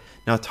below.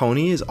 Now,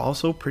 Tony is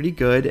also pretty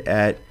good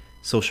at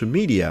social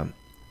media,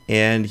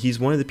 and he's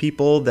one of the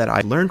people that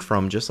I learned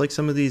from, just like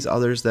some of these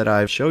others that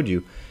I've showed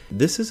you.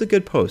 This is a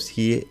good post.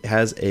 He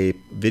has a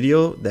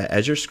video that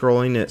as you're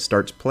scrolling, it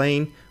starts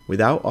playing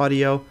without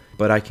audio,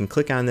 but I can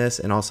click on this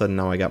and all of a sudden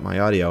now I got my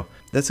audio.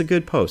 That's a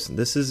good post.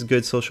 This is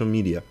good social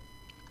media.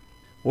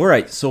 All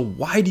right, so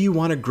why do you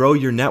want to grow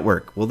your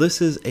network? Well,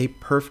 this is a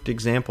perfect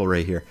example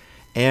right here.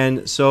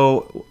 And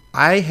so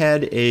I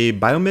had a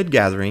Biomed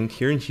gathering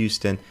here in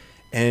Houston,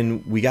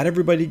 and we got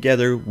everybody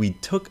together. We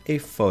took a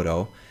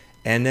photo,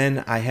 and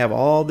then I have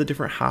all the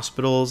different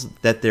hospitals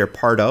that they're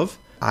part of.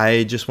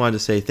 I just wanted to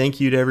say thank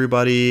you to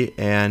everybody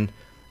and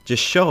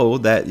just show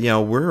that, you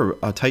know, we're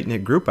a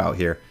tight-knit group out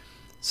here.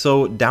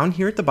 So down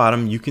here at the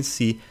bottom, you can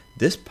see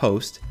this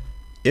post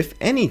If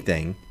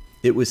anything,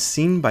 it was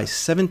seen by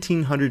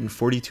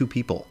 1,742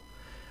 people.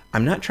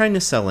 I'm not trying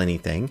to sell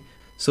anything.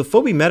 So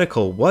Phobie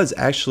Medical was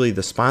actually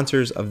the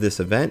sponsors of this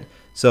event.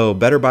 So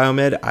Better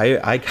Biomed,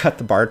 I got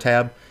the bar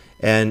tab,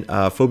 and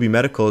Phobie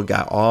Medical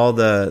got all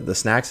the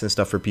snacks and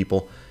stuff for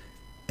people.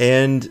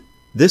 And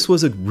this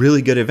was a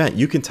really good event.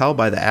 You can tell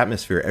by the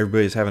atmosphere,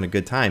 everybody's having a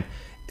good time.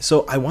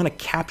 So I want to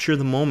capture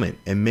the moment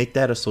and make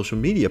that a social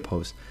media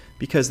post,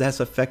 because that's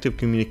effective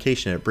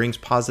communication. It brings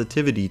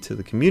positivity to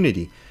the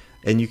community.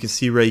 And you can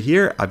see right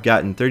here, I've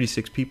gotten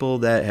 36 people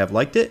that have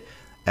liked it.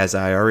 As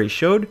I already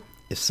showed,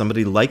 if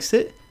somebody likes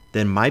it,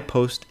 then my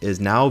post is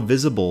now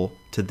visible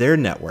to their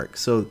network.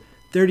 So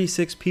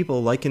 36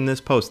 people liking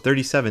this post,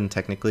 37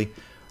 technically.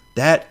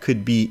 That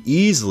could be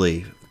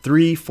easily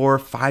 3, 4,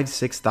 5,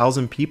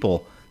 6,000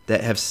 people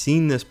that have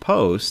seen this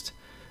post.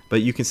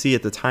 But you can see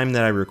at the time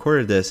that I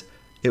recorded this,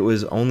 it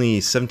was only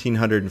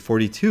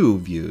 1,742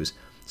 views.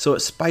 So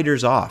it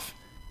spiders off.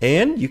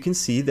 And you can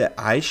see that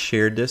I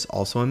shared this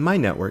also in my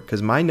network,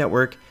 because my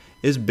network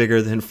is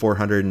bigger than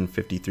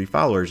 453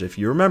 followers. If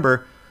you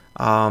remember,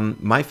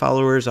 my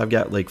followers, I've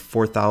got like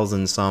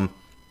 4,000 some.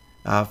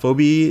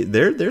 Phobie,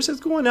 theirs is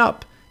going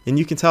up. And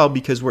you can tell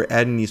because we're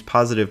adding these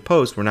positive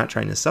posts, we're not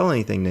trying to sell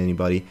anything to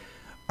anybody.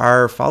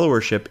 Our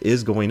followership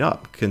is going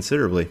up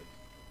considerably.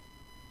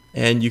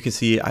 And you can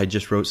see I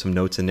just wrote some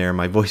notes in there.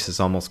 My voice is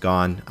almost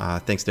gone.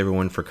 Thanks to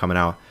everyone for coming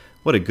out.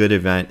 What a good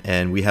event,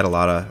 and we had a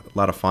lot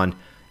of fun.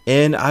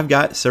 And I've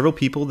got several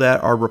people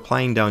that are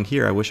replying down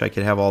here. I wish I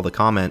could have all the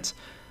comments,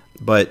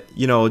 but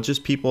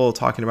just people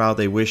talking about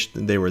they wish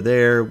they were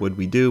there. Would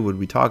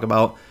we talk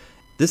about?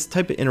 This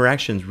type of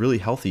interaction is really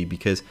healthy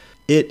because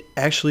it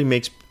actually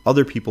makes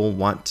other people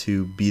want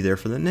to be there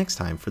for the next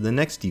time, for the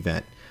next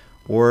event,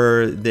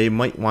 or they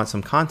might want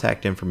some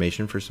contact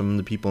information for some of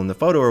the people in the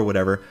photo or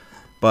whatever.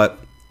 But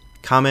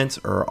comments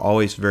are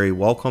always very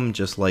welcome,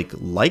 just like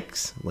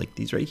likes, like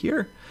these right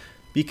here,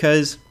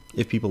 because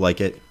if people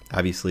like it,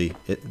 obviously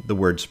the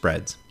word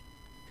spreads.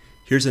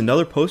 Here's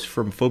another post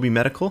from Phobie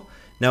Medical.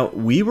 Now,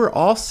 we were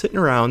all sitting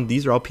around,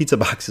 these are all pizza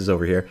boxes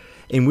over here,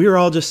 and we were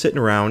all just sitting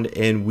around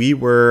and we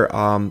were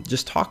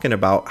just talking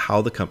about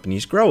how the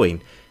company's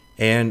growing.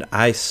 And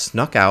I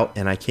snuck out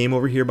and I came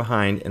over here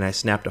behind and I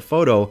snapped a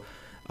photo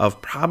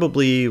of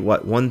probably,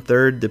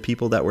 1/3 the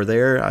people that were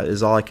there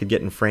is all I could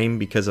get in frame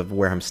because of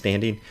where I'm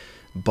standing.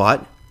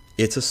 But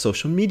it's a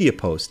social media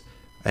post.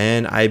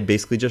 And I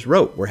basically just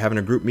wrote, we're having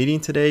a group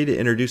meeting today to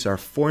introduce our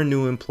 4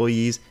 new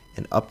employees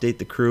and update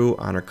the crew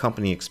on our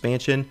company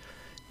expansion,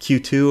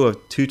 Q2 of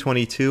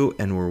 2022,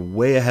 and we're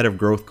way ahead of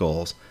growth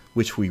goals,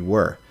 which we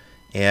were.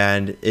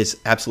 And it's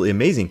absolutely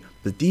amazing.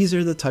 But these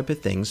are the type of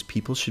things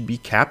people should be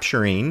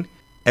capturing.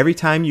 Every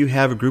time you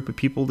have a group of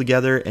people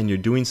together and you're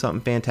doing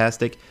something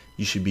fantastic,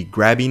 you should be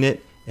grabbing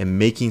it and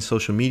making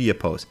social media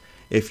posts.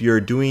 If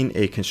you're doing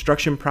a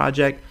construction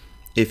project,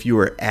 if you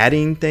are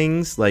adding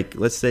things, like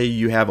let's say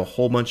you have a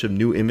whole bunch of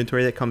new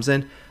inventory that comes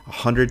in,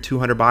 100,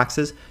 200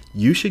 boxes,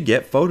 you should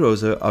get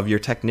photos of your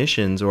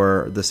technicians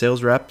or the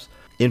sales reps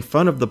in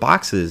front of the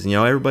boxes,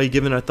 everybody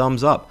giving a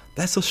thumbs up.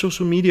 That's a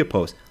social media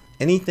post.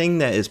 Anything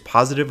that is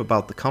positive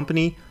about the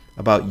company,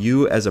 about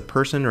you as a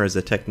person or as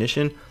a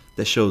technician,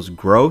 that shows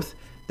growth,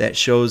 that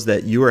shows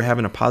that you are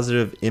having a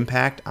positive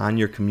impact on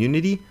your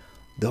community,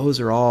 those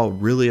are all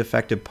really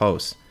effective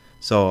posts.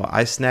 So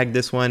I snagged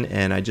this one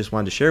and I just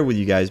wanted to share with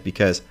you guys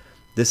because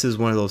this is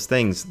one of those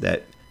things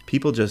that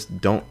people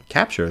just don't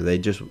capture. They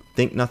just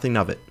think nothing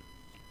of it.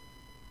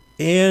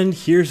 And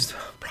here's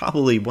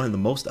probably one of the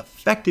most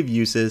effective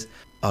uses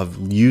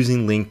of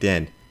using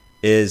LinkedIn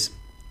is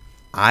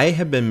I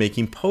have been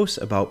making posts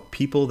about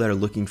people that are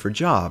looking for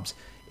jobs.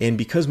 And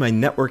because my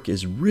network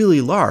is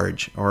really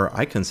large, or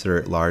I consider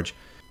it large,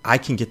 I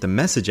can get the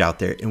message out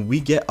there and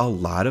we get a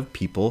lot of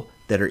people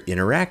that are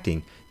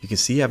interacting. You can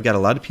see I've got a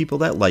lot of people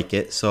that like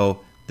it.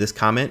 So this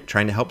comment,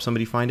 trying to help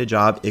somebody find a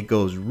job, it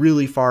goes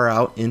really far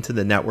out into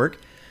the network.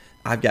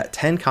 I've got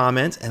 10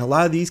 comments, and a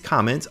lot of these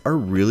comments are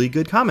really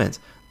good comments.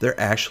 They're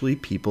actually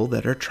people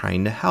that are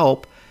trying to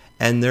help,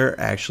 and they're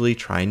actually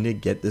trying to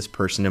get this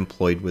person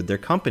employed with their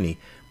company.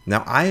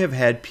 Now, I have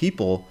had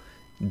people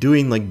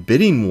doing like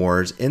bidding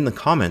wars in the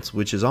comments,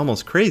 which is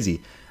almost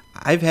crazy.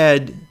 I've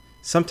had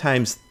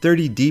sometimes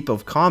 30 deep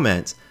of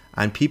comments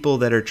on people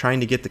that are trying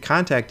to get the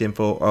contact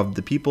info of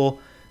the people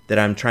that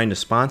I'm trying to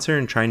sponsor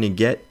and trying to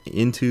get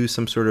into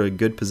some sort of a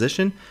good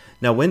position.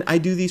 Now, when I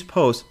do these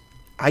posts,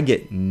 I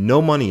get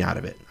no money out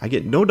of it. I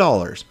get no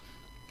dollars.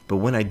 But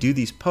when I do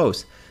these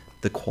posts,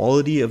 the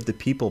quality of the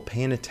people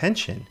paying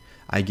attention,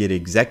 I get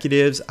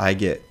executives, I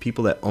get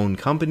people that own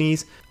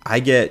companies, I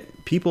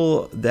get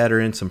people that are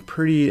in some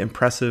pretty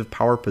impressive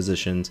power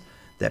positions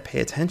that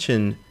pay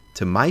attention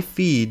to my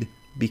feed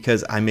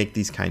because I make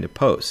these kind of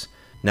posts.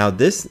 Now,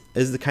 this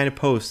is the kind of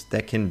post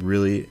that can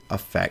really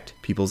affect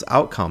people's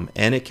outcome,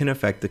 and it can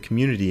affect the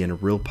community in a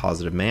real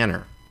positive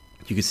manner.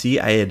 You can see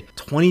I had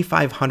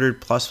 2,500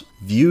 plus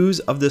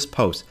views of this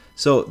post.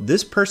 So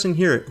this person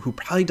here who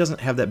probably doesn't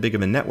have that big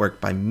of a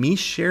network, by me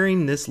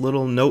sharing this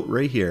little note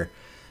right here,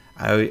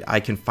 I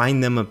can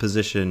find them a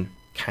position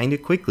kind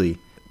of quickly.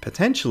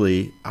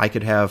 potentially I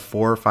could have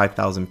 4,000 or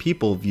 5,000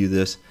 people view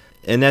this,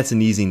 and that's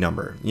an easy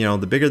number. You know,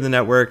 the bigger the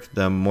network,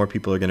 the more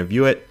people are going to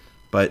view it,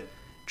 but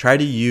try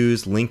to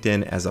use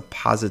LinkedIn as a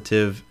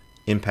positive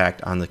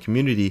impact on the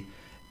community.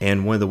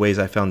 And one of the ways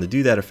I found to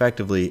do that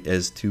effectively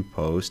is to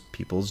post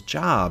people's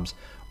jobs,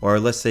 or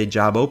let's say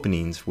job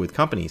openings with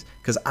companies,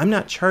 because I'm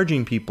not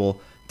charging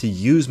people to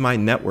use my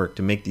network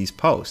to make these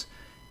posts.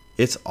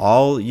 It's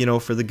all,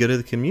 for the good of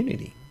the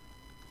community.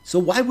 So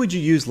why would you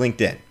use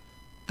LinkedIn?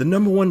 The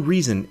number one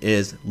reason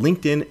is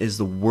LinkedIn is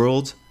the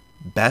world's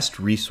best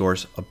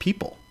resource of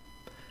people.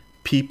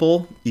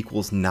 People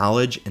equals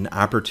knowledge and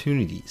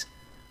opportunities.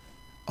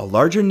 A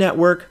larger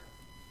network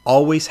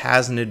always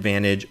has an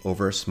advantage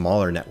over a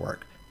smaller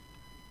network.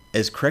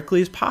 As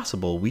correctly as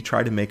possible, we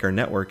try to make our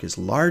network as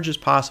large as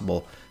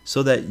possible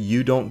so that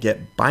you don't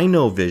get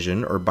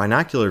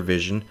binocular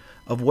vision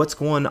of what's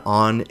going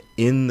on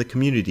in the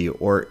community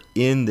or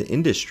in the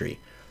industry.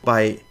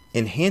 By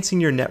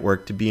enhancing your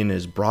network to being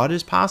as broad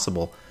as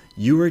possible,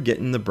 you are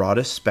getting the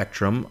broadest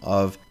spectrum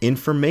of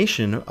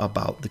information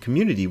about the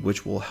community,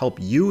 which will help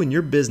you and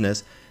your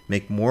business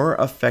make more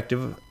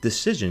effective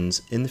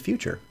decisions in the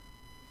future.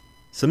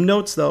 Some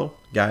notes though,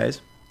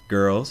 guys,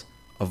 girls,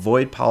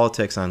 avoid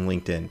politics on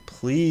LinkedIn.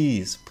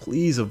 Please,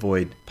 please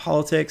avoid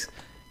politics.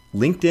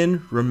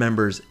 LinkedIn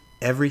remembers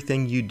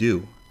everything you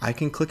do. I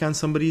can click on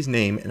somebody's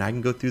name and I can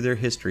go through their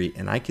history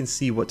and I can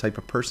see what type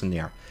of person they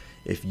are.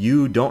 If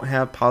you don't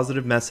have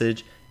positive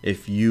message,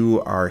 if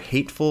you are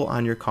hateful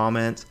on your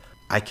comments,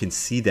 I can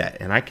see that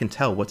and I can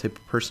tell what type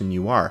of person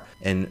you are,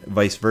 and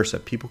vice versa.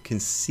 People can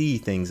see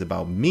things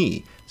about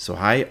me. So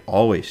I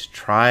always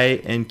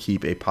try and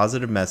keep a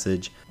positive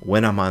message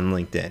when I'm on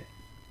LinkedIn.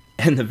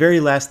 And the very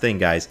last thing,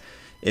 guys,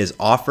 is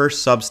offer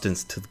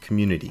substance to the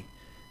community.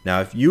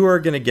 Now, if you are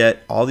going to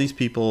get all these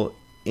people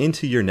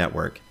into your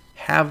network,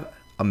 have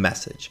a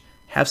message,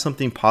 have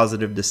something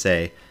positive to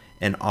say,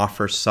 and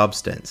offer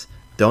substance.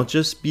 Don't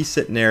just be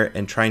sitting there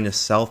and trying to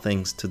sell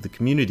things to the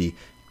community,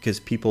 because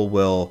people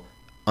will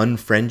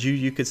unfriend you,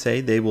 you could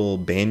say. They will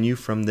ban you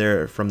from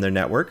their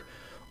network,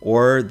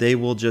 or they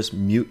will just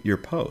mute your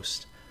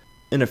post.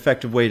 An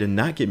effective way to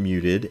not get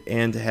muted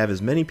and to have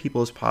as many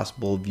people as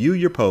possible view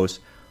your post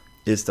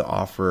is to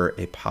offer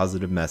a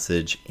positive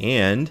message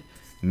and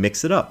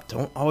mix it up.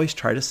 Don't always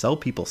try to sell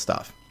people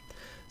stuff.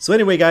 So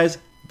anyway, guys,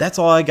 that's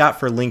all I got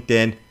for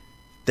LinkedIn.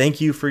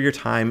 Thank you for your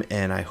time,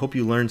 and I hope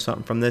you learned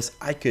something from this.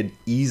 I could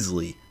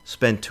easily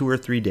spend 2 or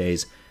 3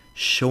 days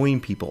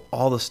showing people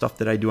all the stuff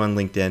that I do on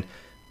LinkedIn,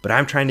 but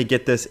I'm trying to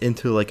get this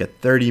into like a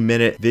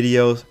 30-minute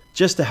video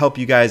just to help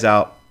you guys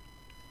out.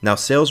 Now,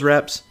 sales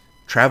reps,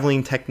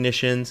 traveling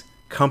technicians,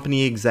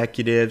 company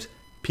executives,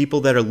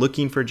 people that are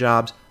looking for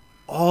jobs,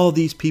 all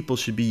these people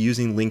should be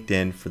using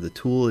LinkedIn for the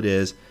tool it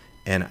is.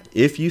 And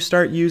if you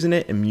start using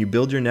it and you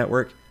build your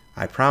network,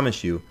 I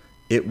promise you,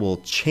 it will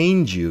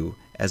change you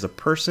as a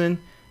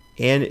person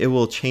and it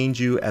will change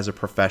you as a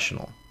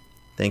professional.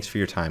 Thanks for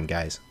your time,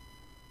 guys.